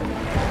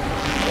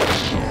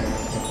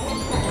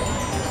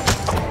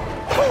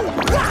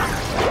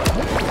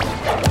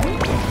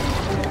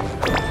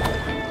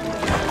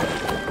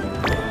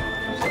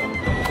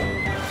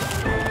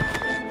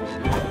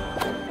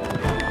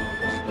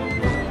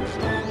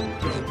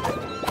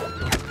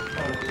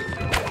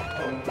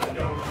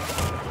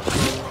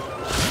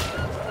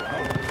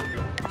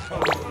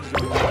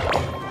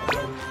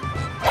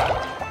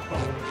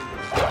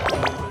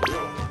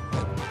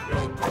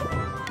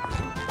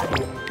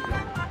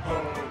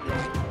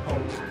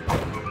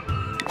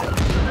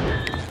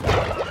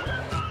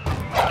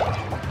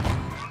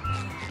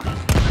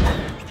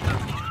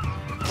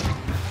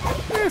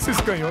 Esses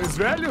canhões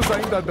velhos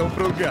ainda dão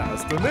pro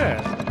gasto, né?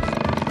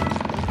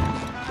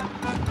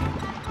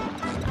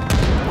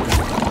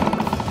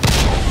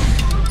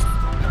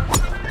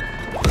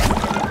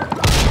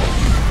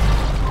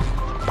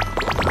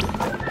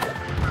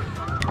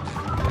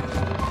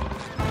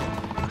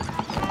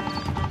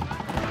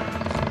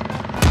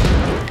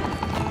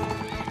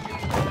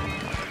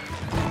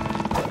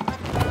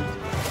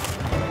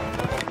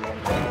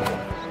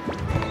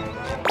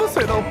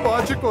 Você não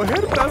pode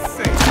correr pra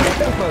sempre,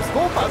 mas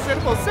vou fazer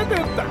você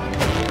tentar.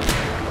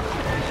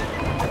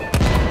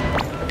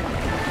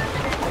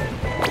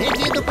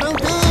 Pedido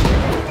pronto.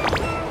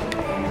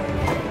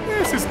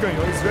 Esses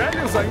canhões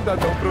velhos ainda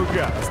dão pro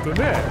gasto,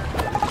 né?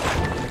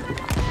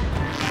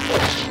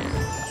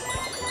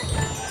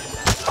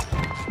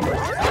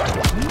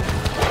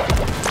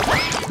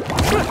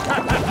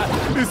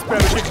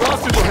 Espero que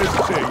goste do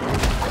recheio.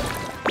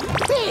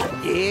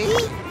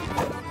 Peguei.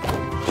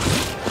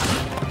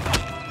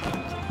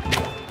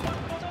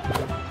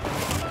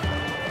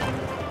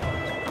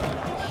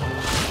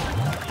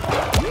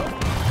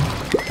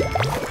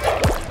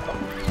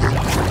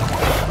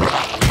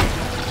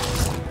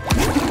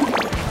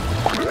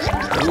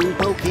 Um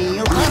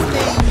pouquinho faz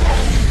bem.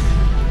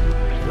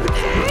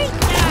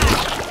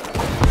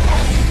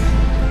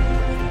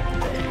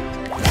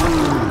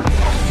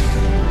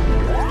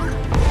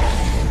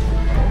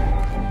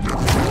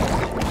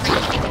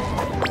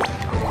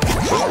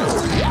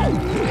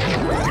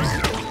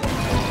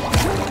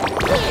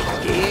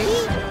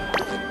 Peguei.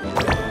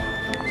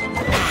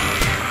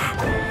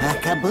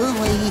 Acabou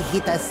a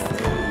irritação.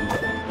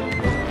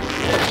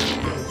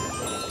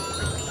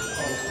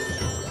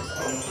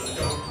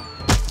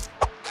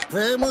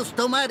 Vamos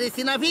tomar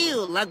esse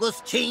navio,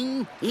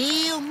 Lagostim,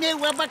 e o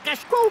meu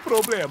abacaxi. Qual o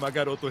problema,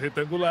 garoto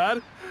retangular?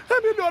 É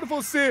melhor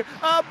você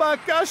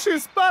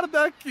abacaxi-spar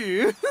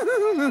daqui.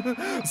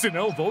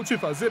 Senão vou te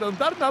fazer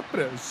andar na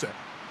prancha.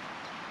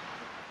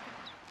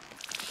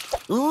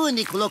 O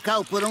único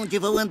local por onde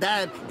vou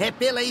andar é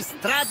pela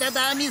Estrada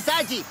da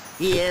Amizade.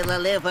 E ela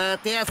leva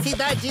até a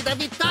Cidade da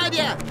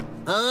Vitória.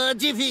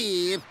 Pode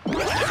vir.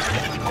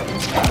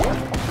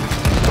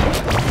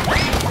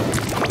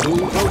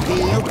 Um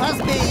pouquinho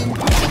faz bem.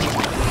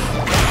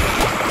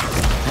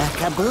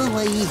 Acabou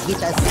a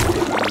irritação.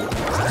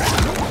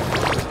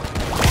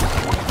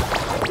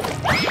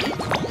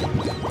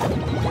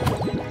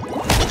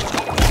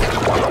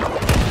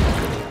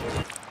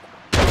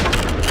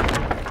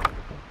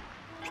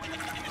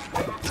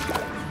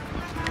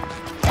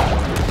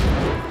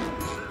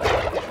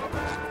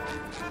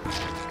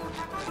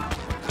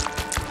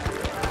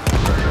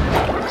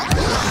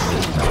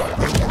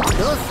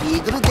 Do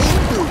vidro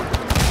dentro.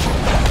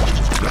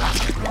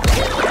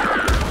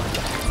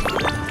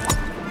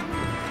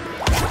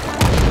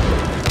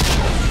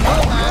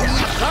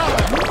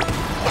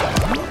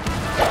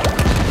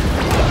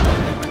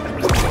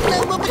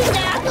 Não,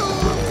 obrigado!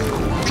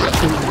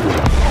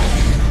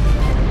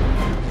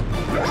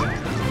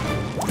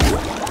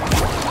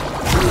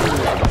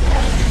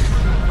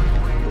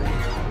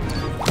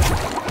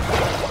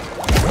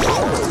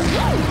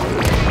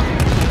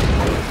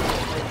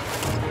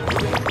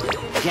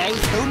 Já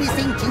estou me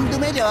sentindo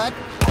melhor.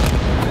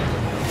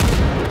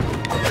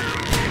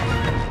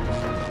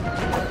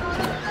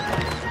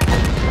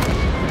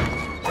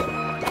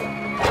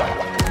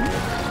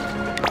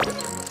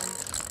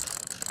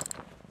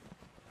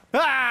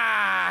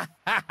 Ah!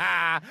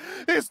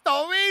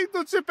 Estou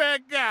indo te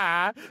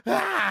pegar!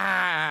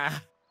 Ah!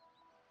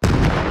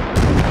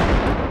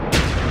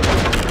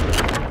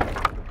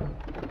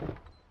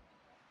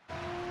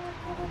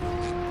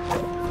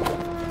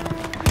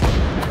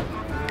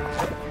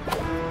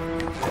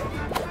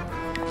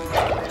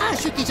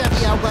 Acho que já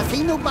vi algo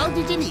assim no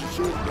balde de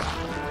lixo.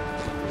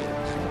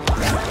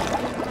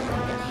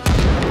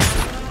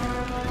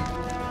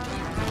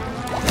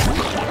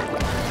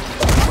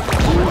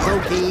 Um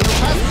pouquinho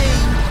faz bem.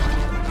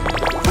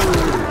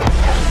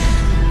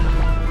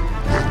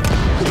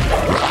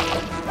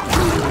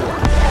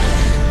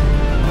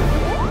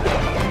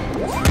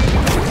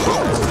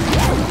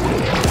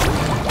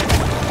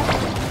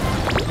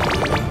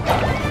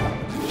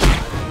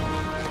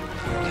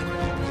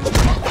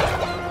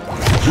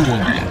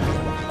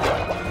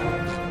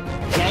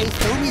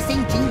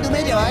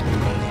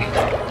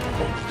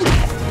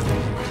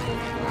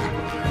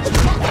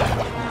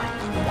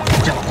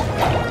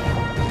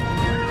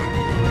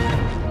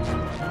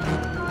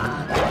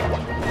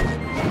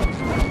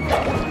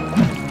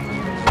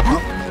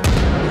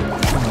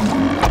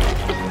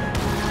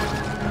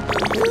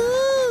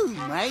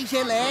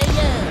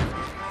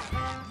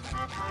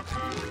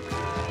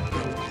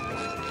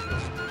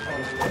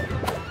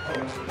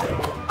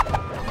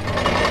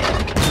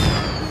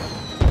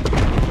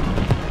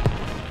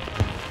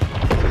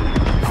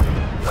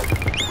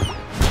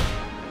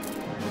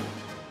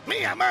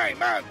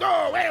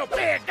 Quando eu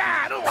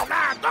pegar um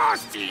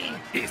lagoste,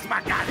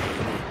 esmagarei.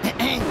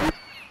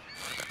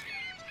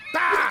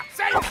 Tá,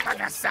 sem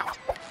esmagação.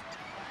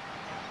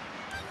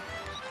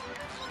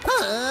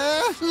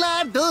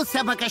 Lá doce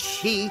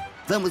abacaxi.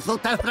 Vamos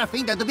voltar pra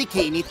fenda do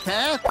biquíni,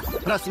 tá?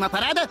 Próxima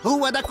parada,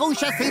 Rua da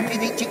Concha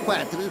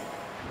 124.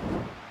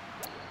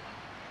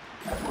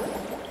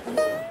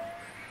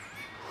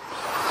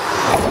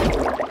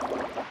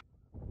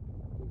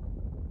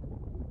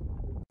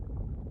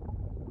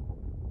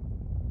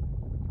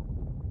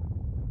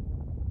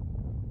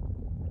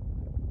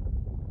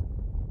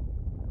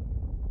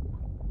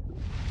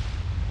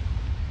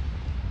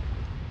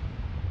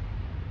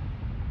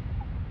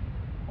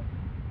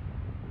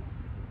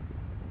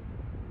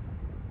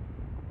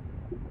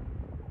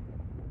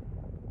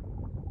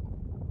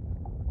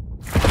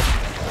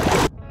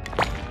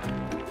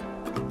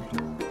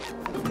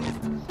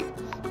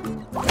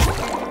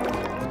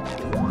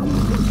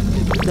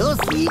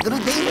 Doce e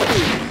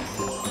grudento.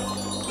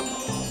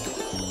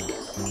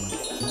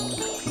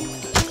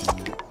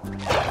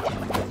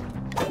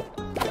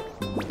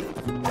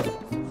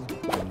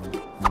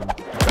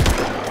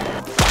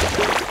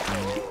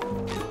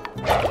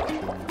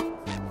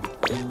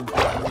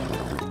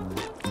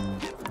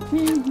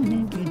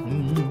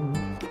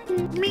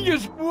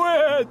 Minhas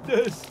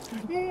moedas!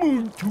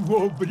 Muito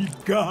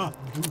obrigado!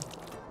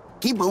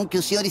 Que bom que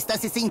o senhor está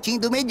se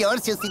sentindo melhor,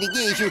 seu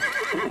Siriguejo.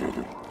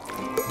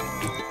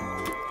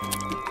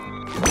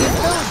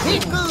 Estou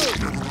rico!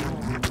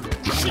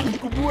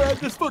 5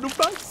 moedas foram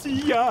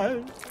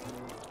vazias!